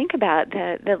way to think about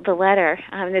the letter,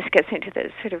 and this gets into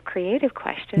the sort of creative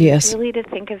question, is really to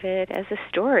think of it as a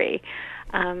story,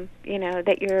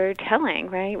 that you're telling,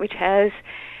 right, which has,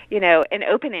 an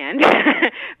open end,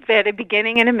 but a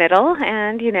beginning and a middle,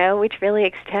 and, which really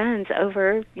extends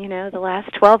over, the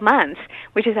last 12 months,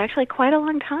 which is actually quite a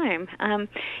long time.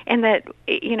 And that,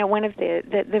 one of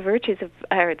the virtues of,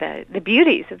 or the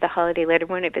beauties of the holiday letter,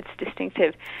 one of its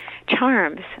distinctive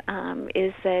charms,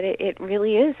 is that it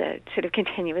really is a sort of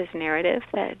continuous narrative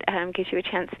that gives you a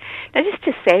chance not just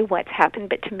to say what's happened,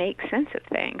 but to make sense of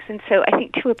things. And so I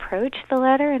think to approach the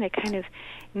letter in a kind of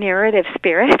narrative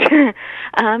spirit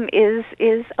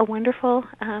is a wonderful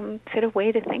sort of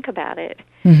way to think about it.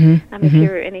 If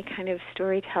you're any kind of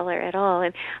storyteller at all.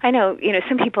 And I know,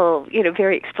 some people,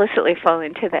 very explicitly fall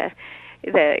into the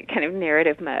kind of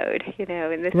narrative mode,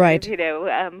 and this right. is,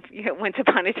 once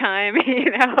upon a time,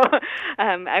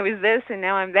 I was this and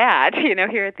now I'm that,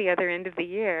 here at the other end of the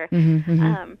year.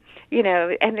 And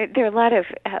there are a lot of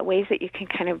ways that you can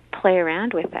kind of play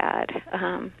around with that.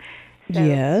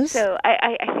 Yes. So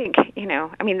I think,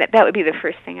 I mean, that would be the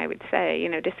first thing I would say,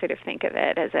 to sort of think of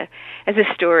it as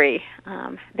a story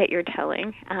that you're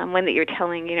telling, one that you're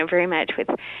telling, very much with,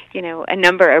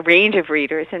 a range of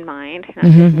readers in mind, not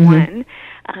just one.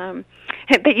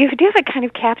 But you do have a kind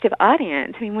of captive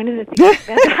audience. I mean, one of the things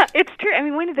it's true. I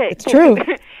mean, it's true.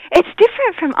 It's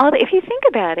different from if you think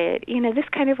about it, this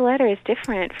kind of letter is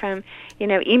different from,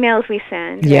 emails we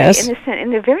send. Yes. Right?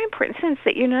 In the very important sense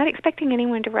that you're not expecting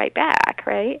anyone to write back,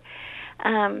 right?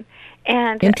 And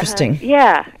interesting.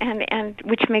 And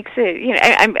which makes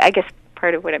it, I guess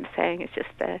part of what I'm saying is just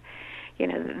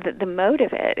the mode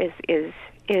of it is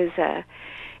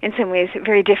in some ways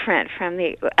very different from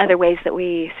the other ways that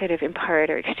we sort of impart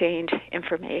or exchange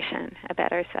information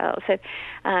about ourselves.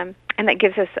 And that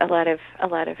gives us a lot of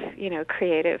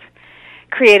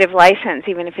creative license,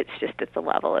 even if it's just at the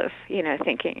level of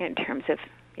thinking in terms of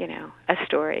a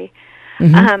story.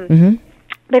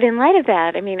 But in light of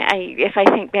that, I mean, if I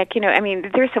think back,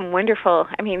 there's some wonderful,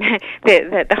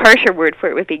 the harsher word for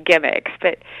it would be gimmicks,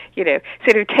 but,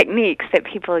 sort of techniques that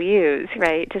people use,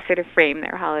 right, to sort of frame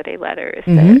their holiday letters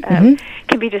that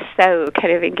can be just so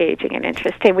kind of engaging and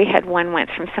interesting. We had one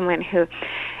once from someone who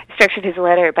structured his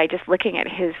letter by just looking at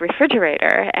his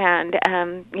refrigerator and,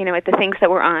 at the things that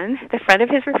were on the front of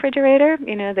his refrigerator,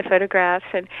 the photographs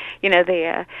and,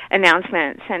 the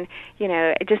announcements and,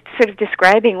 just sort of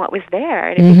describing what was there.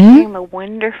 And it became a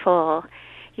wonderful,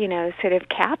 sort of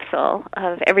capsule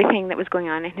of everything that was going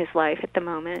on in his life at the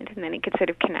moment. And then he could sort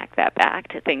of connect that back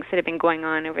to things that have been going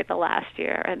on over the last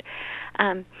year. And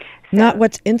not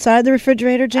what's inside the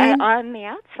refrigerator, Jane? On the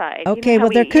outside. Okay,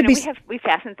 there could be... We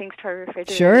fasten things to our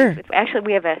refrigerator. Sure. Actually,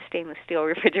 we have a stainless steel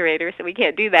refrigerator, so we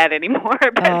can't do that anymore.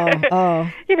 But,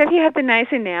 if you have the nice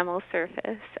enamel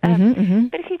surface.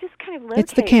 But if you just kind of locate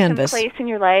some place in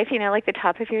your life, like the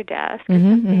top of your desk or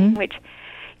something, which...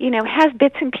 has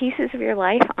bits and pieces of your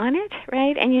life on it,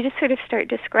 right? And you just sort of start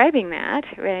describing that,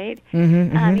 right?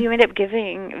 You end up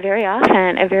giving, very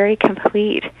often, a very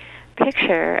complete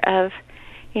picture of,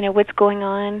 what's going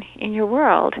on in your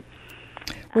world.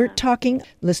 We're talking,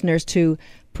 listeners, to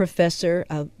Professor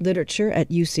of Literature at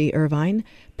UC Irvine,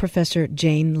 Professor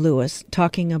Jane Lewis,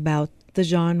 talking about the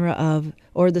genre of,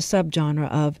 or the subgenre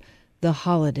of, the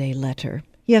holiday letter.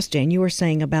 Yes, Jane, you were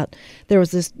saying about there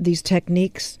was these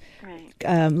techniques,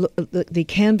 the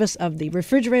canvas of the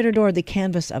refrigerator door, the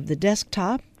canvas of the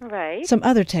desktop. Right. Some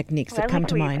other techniques that come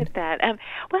to mind. Put that. Some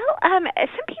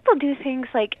people do things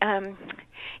like,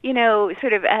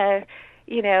 sort of, the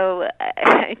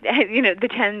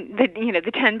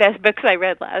 10 best books I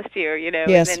read last year,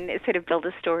 yes. And then sort of build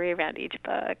a story around each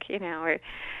book, or.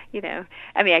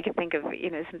 I could think of,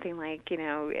 something like,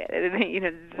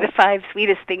 the 5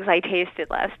 sweetest things I tasted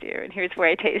last year, and here's where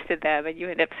I tasted them, and you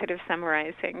end up sort of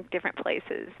summarizing different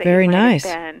places that Very you might nice.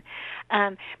 have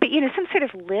been. But, some sort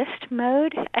of list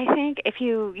mode, I think, if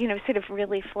you, sort of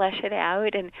really flesh it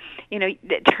out and,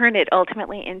 turn it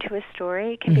ultimately into a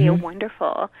story, can be a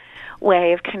wonderful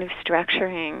way of kind of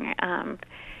structuring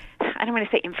I don't want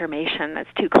to say information,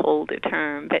 that's too cold a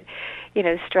term, but,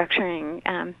 structuring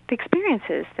the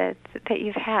experiences that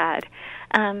you've had.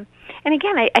 And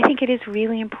again, I think it is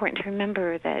really important to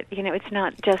remember that, it's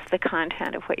not just the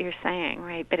content of what you're saying,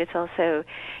 right, but it's also,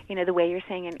 the way you're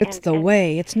saying it. It's the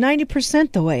way. It's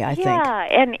 90% the way, I think.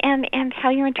 Yeah, and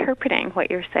how you're interpreting what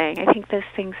you're saying. I think those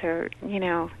things are,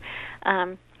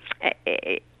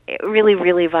 really,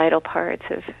 really vital parts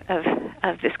of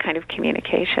this kind of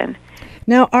communication.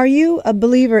 Now, are you a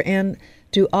believer in,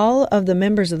 do all of the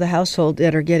members of the household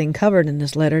that are getting covered in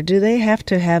this letter, do they have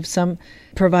to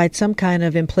provide some kind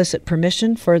of implicit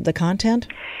permission for the content?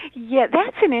 Yeah,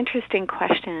 that's an interesting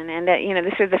question, and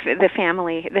this is the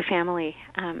family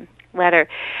letter.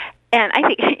 And I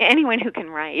think anyone who can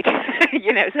write,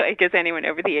 so I guess anyone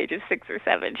over the age of 6 or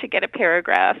 7 should get a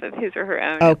paragraph of his or her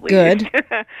own. Oh, good,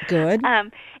 good.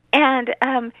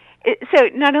 So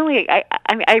not only,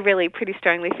 I really pretty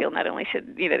strongly feel not only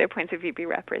should, their points of view be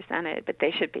represented, but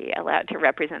they should be allowed to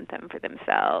represent them for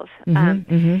themselves.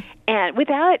 And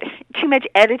without too much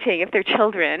editing if they're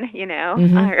children,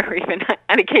 or even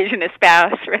on occasion a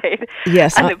spouse, right?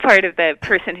 Yes. On the part of the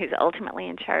person who's ultimately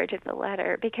in charge of the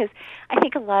letter. Because I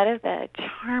think a lot of the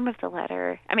charm of the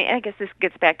letter, I guess this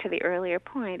gets back to the earlier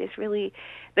point, is really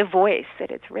the voice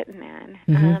that it's written in.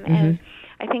 And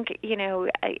I think,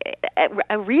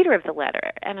 a reader of the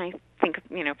letter, and I think,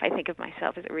 if I think of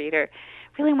myself as a reader,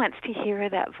 really wants to hear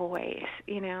that voice,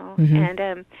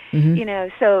 and,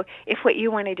 so if what you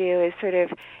want to do is sort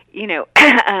of,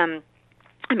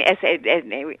 I mean, as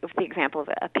the example of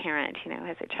a parent,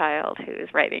 has a child who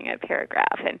is writing a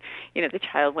paragraph, and the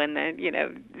child won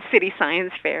the city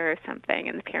science fair or something,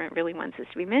 and the parent really wants this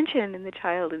to be mentioned, and the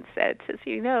child instead says,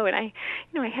 and I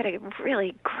had a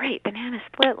really great banana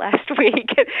split last week.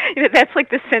 That's like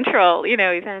the central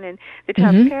event in the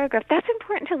child's paragraph. That's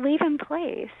important to leave in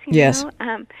place. Yes.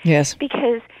 Yes.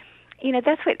 Because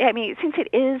that's what I mean. Since it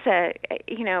is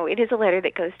it is a letter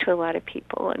that goes to a lot of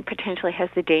people and potentially has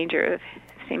the danger of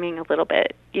seeming a little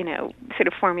bit, sort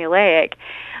of formulaic.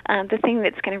 The thing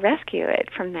that's going to rescue it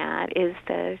from that is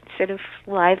the sort of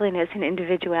liveliness and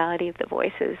individuality of the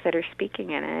voices that are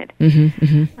speaking in it.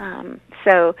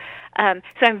 So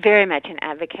I'm very much an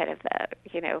advocate of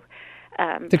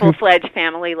the full-fledged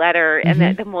family letter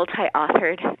and the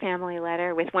multi-authored family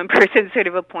letter with one person sort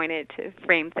of appointed to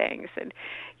frame things and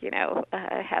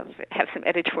have some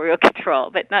editorial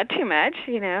control, but not too much.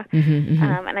 And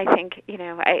I think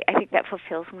I think that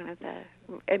fulfills one of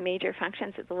the major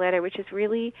functions of the letter, which is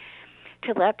really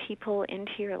to let people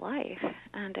into your life.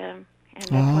 And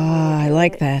that's I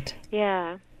like that.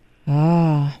 Yeah.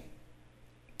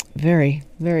 Very,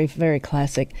 very, very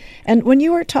classic. And when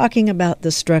you were talking about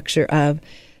the structure of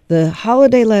the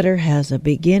holiday letter has a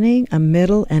beginning, a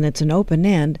middle, and it's an open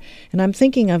end, and I'm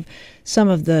thinking of some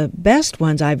of the best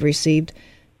ones I've received,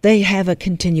 they have a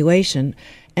continuation.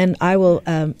 And I will,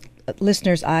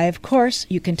 listeners, of course,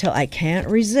 you can tell I can't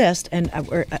resist, and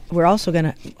we're also going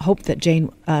to hope that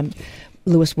Jane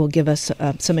Lewis will give us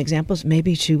some examples.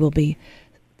 Maybe she will be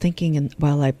thinking, and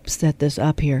while I set this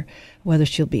up here, whether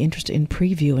she'll be interested in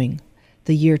previewing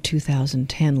the year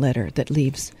 2010 letter that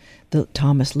leaves the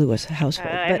Thomas Lewis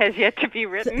household. It has yet to be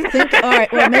written. All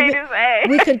right, well, maybe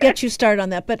we could get you started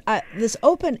on that. But this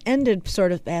open-ended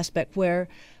sort of aspect where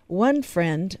one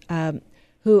friend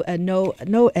who,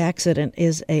 no accident,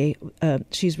 is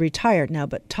she's retired now,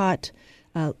 but taught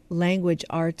language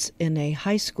arts in a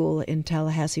high school in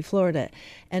Tallahassee, Florida.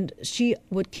 And she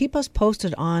would keep us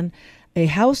posted on a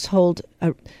household,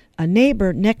 a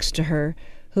neighbor next to her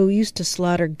who used to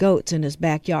slaughter goats in his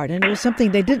backyard. And it was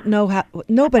something they didn't know how,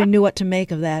 nobody knew what to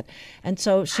make of that. And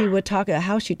so she would talk about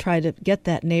how she tried to get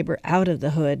that neighbor out of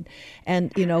the hood.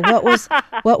 And,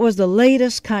 what was the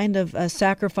latest kind of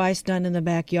sacrifice done in the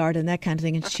backyard and that kind of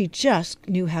thing. And she just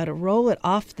knew how to roll it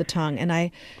off the tongue. And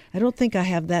I don't think I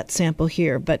have that sample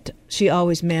here, but she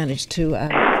always managed to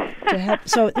help.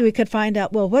 So we could find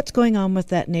out, well, what's going on with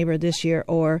that neighbor this year,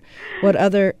 or what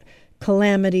other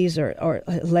calamities or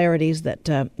hilarities that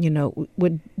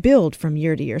would build from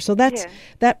year to year. So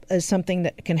that is something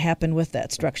that can happen with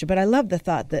that structure. But I love the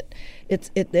thought that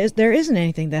there isn't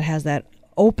anything that has that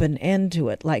open end to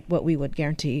it, like what we would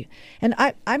guarantee. And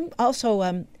I'm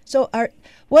also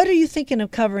what are you thinking of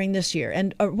covering this year?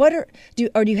 And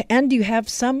do you have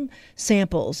some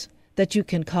samples that you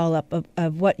can call up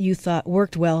of what you thought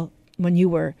worked well when you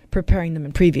were preparing them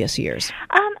in previous years?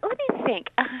 Let me think.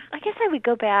 I guess I would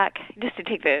go back, just to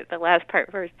take the last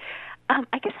part first.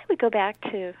 I guess I would go back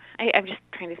to, I'm just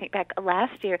trying to think back,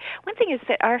 last year. One thing is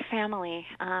that our family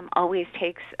always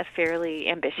takes a fairly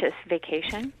ambitious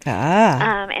vacation.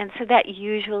 And so that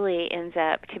usually ends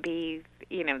up to be,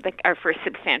 our first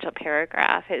substantial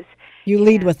paragraph is... You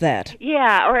lead with that.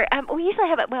 Yeah, or we usually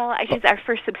have our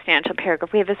first substantial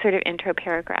paragraph. We have a sort of intro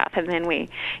paragraph, and then we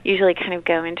usually kind of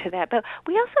go into that. But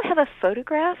we also have a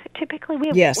photograph, typically.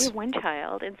 We have one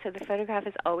child, and so the photograph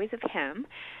is always of him.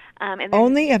 And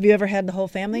only? Have you ever had the whole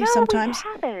family sometimes?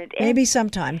 No, we haven't. Maybe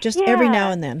sometime, just every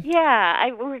now and then. Yeah,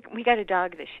 we got a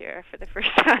dog this year for the first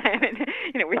time, and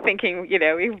we're thinking,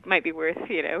 it might be worth,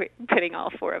 putting all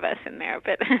four of us in there.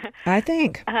 But I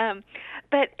think.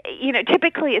 But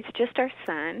typically it's just our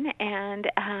son. And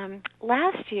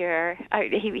last year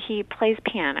he plays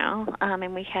piano,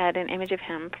 and we had an image of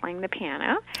him playing the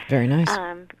piano. Very nice.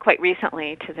 Quite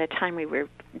recently, to the time we were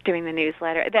doing the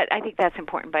newsletter. I think that's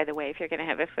important, by the way, if you're going to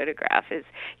have a photograph, is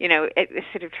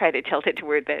sort of try to tilt it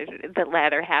toward the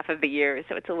latter half of the year,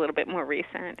 so it's a little bit more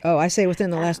recent. Oh, I say within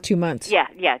the last 2 months.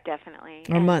 Yeah, definitely.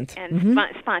 Or month. And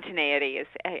spontaneity is,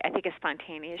 I think, a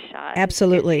spontaneous shot.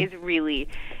 Absolutely. Is really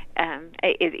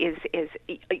is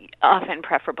often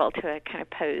preferable to a kind of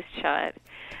posed shot.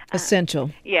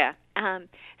 Essential. Yeah.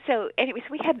 So, anyways,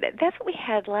 that's what we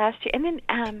had last year. And then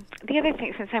the other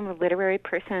thing, since I'm a literary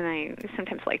person, I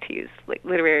sometimes like to use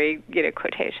literary,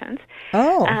 quotations.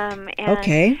 Oh, and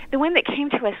okay. The one that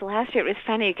came to us last year, it was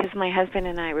funny because my husband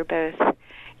and I were both,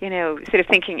 sort of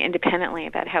thinking independently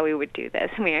about how we would do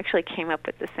this, and we actually came up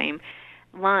with the same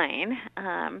line,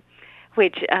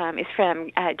 which is from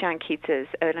John Keats's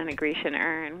Ode on a Grecian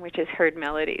Urn, which is heard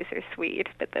melodies are sweet,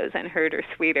 but those unheard are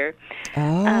sweeter.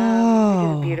 Oh. Oh.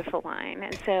 Which is a beautiful line.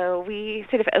 And so we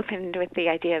sort of opened with the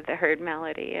idea of the herd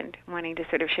melody and wanting to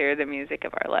sort of share the music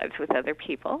of our lives with other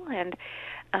people, and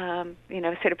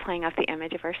sort of playing off the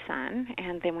image of our son.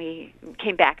 And then we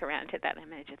came back around to that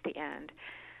image at the end.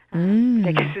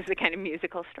 I guess it's a kind of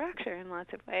musical structure in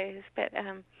lots of ways, but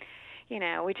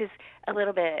which is a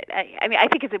little bit. I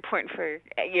think it's important for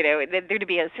there to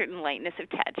be a certain lightness of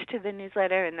touch to the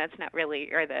newsletter, and that's not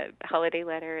really, or the holiday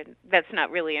letter, and that's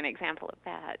not really an example of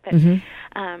that. But it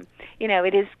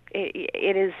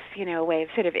is a way of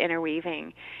sort of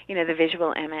interweaving the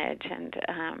visual image and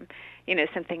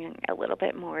something a little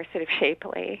bit more sort of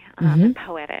shapely and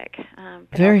poetic,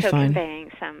 but Very also fun.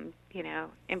 conveying some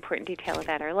important detail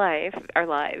about our lives,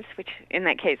 which in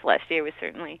that case last year was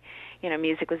certainly,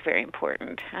 music was very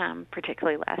important,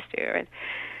 particularly last year. And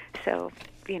so,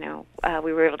 we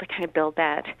were able to kind of build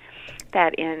that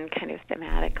in kind of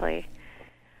thematically.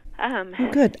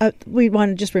 Good. We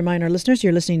want to just remind our listeners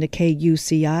you're listening to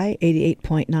KUCI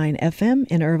 88.9 FM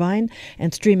in Irvine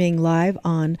and streaming live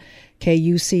on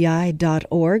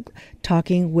KUCI.org,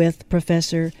 talking with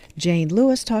Professor Jane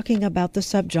Lewis, talking about the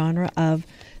subgenre of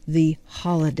the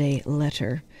holiday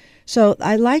letter. So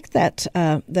I like that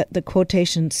the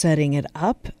quotation setting it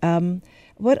up.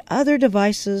 What other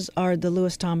devices are the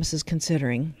Lewis Thomases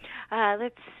considering?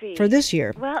 Let's see. For this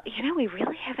year? Well, we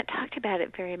really haven't talked about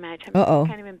it very much. I'm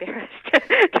kind of embarrassed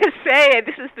to say it.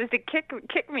 This is supposed to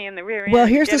kick me in the rear end. Well,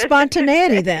 here's the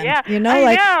spontaneity then. Yeah, I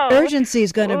know. Urgency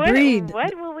is going to breed.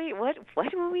 What will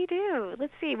we do?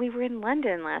 Let's see. We were in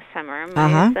London last summer.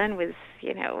 My son was,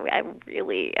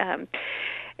 really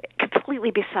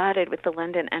completely besotted with the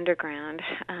London Underground.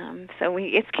 So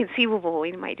it's conceivable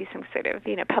we might do some sort of,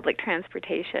 public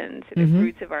transportation, sort of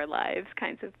roots of our lives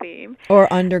kinds of theme.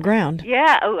 Or underground.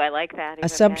 Yeah. Oh, I like that. A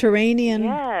subterranean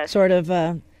sort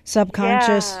of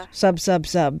subconscious,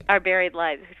 sub. Our buried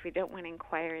lives, which we don't want to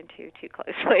inquire into too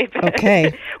closely. But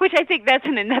okay. Which I think that's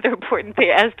another important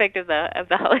aspect of the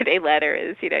holiday letter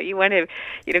is, you want to,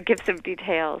 give some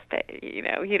details, but, you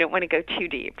don't want to go too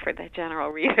deep for the general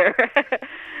reader.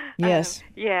 Yes.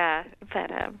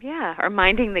 Or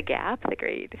minding the gap, the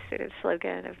great sort of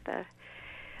slogan of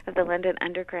the London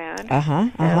Underground. So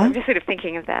I'm just sort of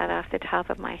thinking of that off the top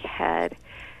of my head.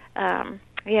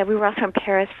 We were also in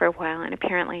Paris for a while, and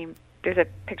apparently there's a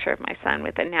picture of my son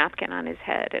with a napkin on his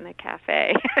head in a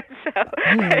cafe. So,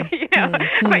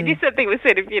 might do something with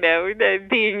sort of,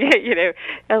 being,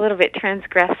 a little bit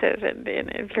transgressive and in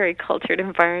a very cultured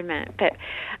environment. But,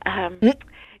 I'm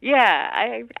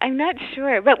not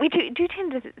sure. But we do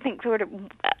tend to think sort of,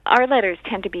 our letters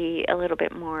tend to be a little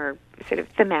bit more sort of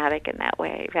thematic in that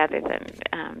way, rather than,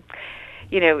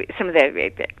 some of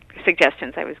the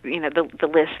suggestions I was, the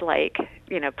list-like,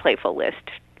 playful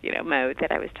list, mode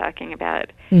that I was talking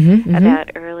about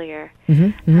earlier.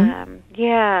 One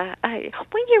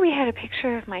year we had a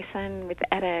picture of my son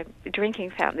at a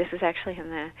drinking fountain. This was actually in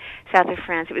the south of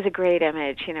France. It was a great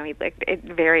image. He looked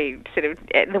very sort of,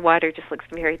 the water just looks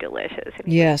very delicious.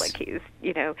 And he looks like he's,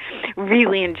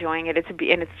 really enjoying it. It's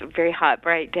a very hot,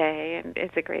 bright day, and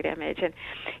it's a great image. And,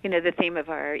 the theme of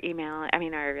our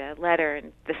our letter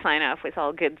and the sign-off was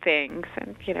all good things.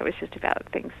 And, it was just about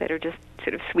things that are just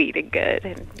sort of sweet and good.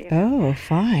 And, oh,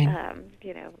 fine.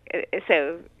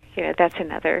 So, that's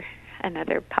another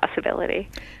possibility.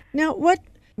 Now, what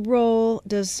role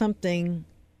does something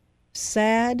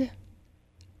sad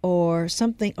or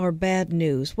bad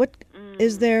news? What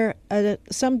is there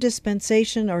some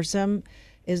dispensation or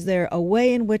is there a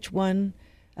way in which one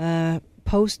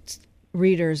posts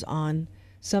readers on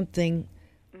something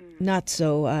not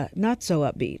so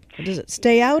upbeat? Does it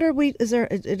stay out, or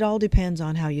it all depends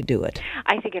on how you do it?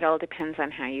 I think it all depends on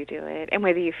how you do it and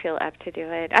whether you feel up to do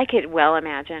it. I could well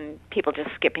imagine people just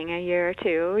skipping a year or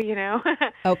two,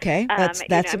 Okay, that's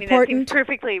important. That seems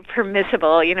perfectly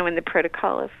permissible, in the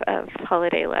protocol of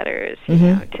holiday letters,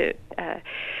 to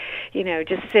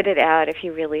just sit it out if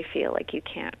you really feel like you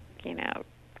can't,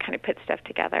 kind of put stuff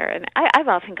together. And I've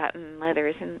often gotten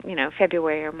letters in,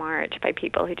 February or March by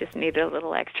people who just needed a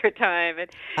little extra time.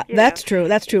 And that's true.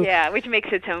 Yeah, which makes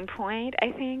its own point,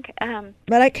 I think.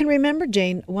 But I can remember,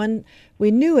 Jane,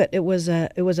 we knew it. It was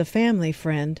a family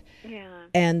friend. Yeah.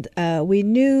 And we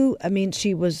knew.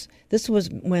 This was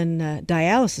when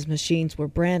dialysis machines were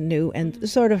brand new, and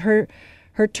sort of her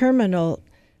terminal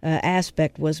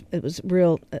aspect was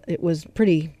real. It was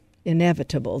pretty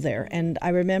inevitable there. And I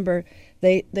remember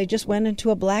they just went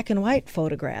into a black and white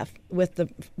photograph with the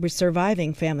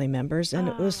surviving family members, and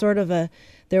it was sort of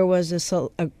there was a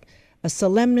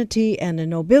solemnity and a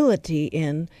nobility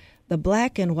in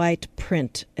black and white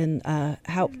print and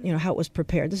how it was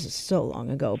prepared. This is so long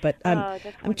ago, but that's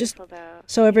I'm just though.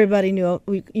 so everybody knew.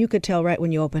 You could tell right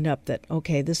when you opened up that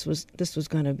this was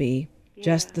going to be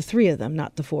just the three of them,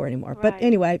 not the four anymore. Right. But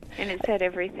anyway, and it said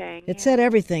everything. It said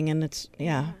everything, and it's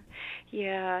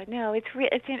Yeah, no, it's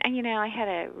I had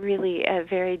a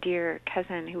very dear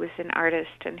cousin who was an artist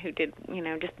and who did,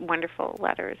 just wonderful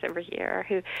letters every year,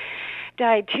 who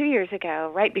died 2 years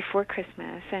ago, right before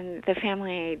Christmas, and the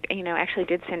family, actually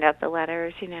did send out the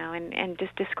letters, and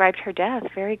just described her death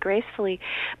very gracefully,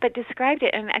 but described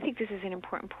it, and I think this is an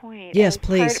important point. Yes,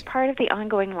 please. Part of the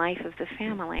ongoing life of the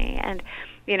family, and,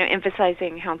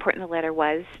 emphasizing how important the letter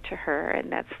was to her,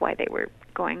 and that's why they were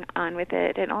going on with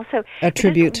it, and also a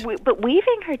tribute. But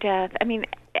weaving her death, I mean,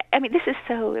 this is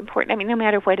so important. I mean, no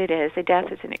matter what it is, the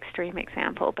death is an extreme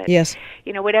example, but yes,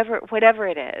 whatever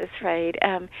it is, right?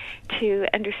 To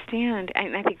understand,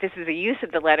 and I think this is the use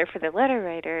of the letter for the letter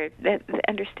writer, that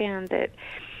understand that,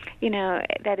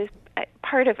 that is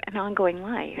part of an ongoing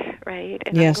life, right?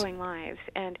 Ongoing lives,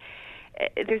 and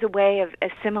there's a way of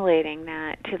assimilating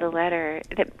that to the letter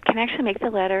that can actually make the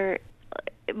letter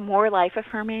more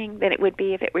life-affirming than it would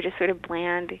be if it were just sort of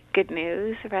bland good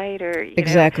news, right? Or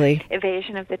exactly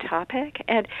evasion of the topic.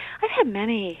 And I've had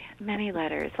many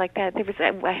letters like that.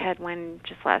 I had one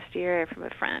just last year from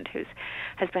a friend whose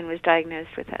husband was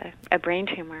diagnosed with a brain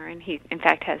tumor, and he, in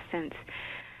fact, has since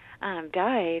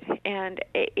died. And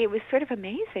it was sort of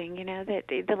amazing, that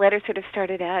the letter sort of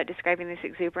started out describing this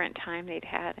exuberant time they'd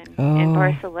had in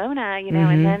Barcelona,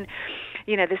 and then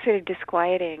the sort of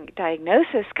disquieting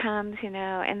diagnosis comes,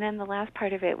 and then the last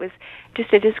part of it was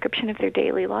just a description of their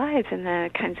daily lives and the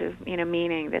kinds of,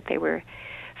 meaning that they were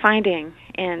finding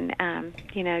in,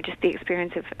 just the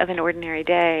experience of an ordinary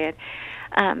day.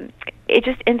 And it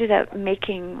just ended up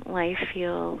making life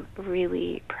feel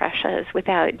really precious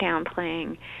without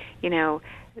downplaying,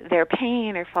 their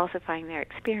pain or falsifying their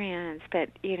experience, but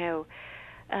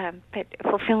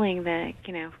fulfilling the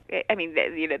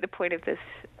point of this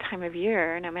time of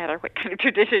year, no matter what kind of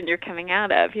tradition you're coming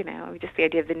out of, just the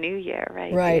idea of the new year,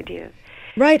 right? Right. The idea of,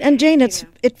 right, and Jane,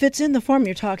 it fits in the form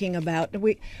you're talking about.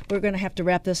 We're going to have to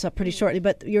wrap this up pretty shortly,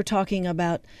 but you're talking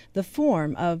about the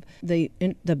form of the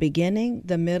beginning,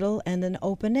 the middle, and then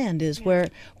open end is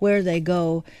where they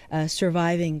go,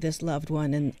 surviving this loved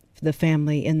one and the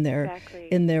family in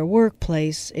their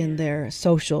workplace, in their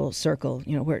social circle,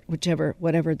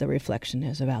 whatever the reflection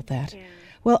is about that. Yeah.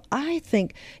 Well, I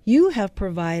think you have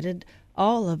provided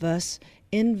all of us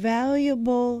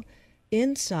invaluable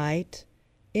insight,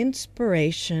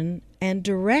 inspiration, and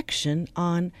direction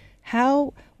on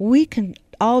how we can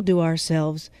all do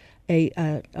ourselves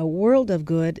a world of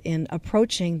good in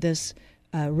approaching this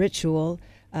ritual,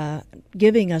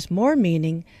 giving us more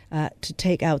meaning to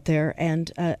take out there,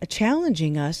 and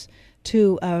challenging us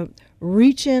to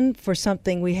reach in for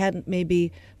something we hadn't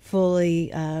maybe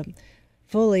fully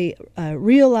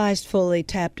realized, fully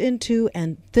tapped into,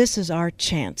 and this is our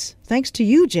chance. Thanks to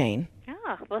you, Jane.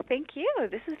 Well, thank you.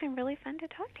 This has been really fun to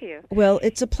talk to you. Well,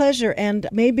 it's a pleasure, and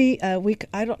maybe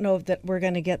I don't know that we're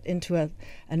going to get into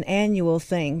an annual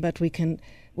thing, but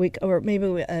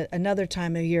another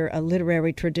time of year, a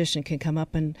literary tradition can come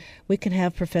up, and we can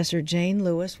have Professor Jane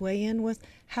Lewis weigh in with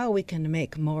how we can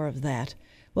make more of that.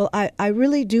 Well, I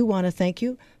really do want to thank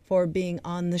you for being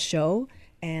on the show,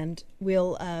 and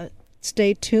we'll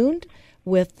stay tuned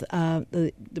with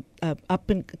the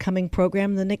up-and-coming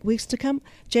program in the next weeks to come.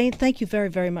 Jane, thank you very,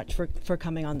 very much for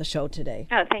coming on the show today.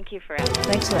 Oh, thank you for asking.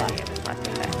 Thanks a lot.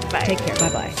 Bye. Take care.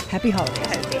 Bye-bye. Happy holidays.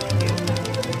 Thank you.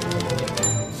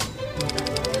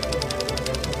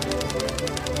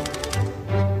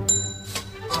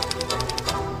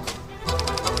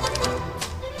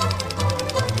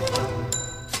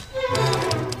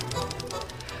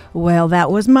 Well, that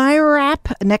was my wrap.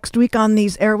 Next week on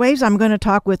these airwaves, I'm going to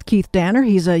talk with Keith Danner.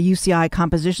 He's a UCI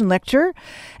composition lecturer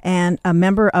and a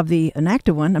member of the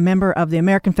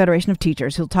American Federation of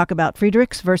Teachers. He'll talk about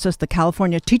Friedrichs versus the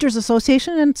California Teachers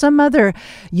Association and some other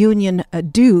union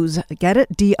dues. Get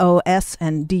it? DOS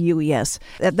and DUES.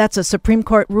 That's a Supreme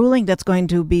Court ruling that's going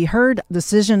to be heard.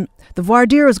 The voir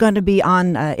dire is going to be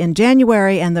on in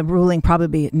January, and the ruling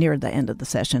probably near the end of the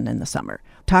session in the summer.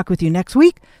 Talk with you next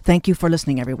week. Thank you for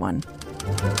listening, everyone.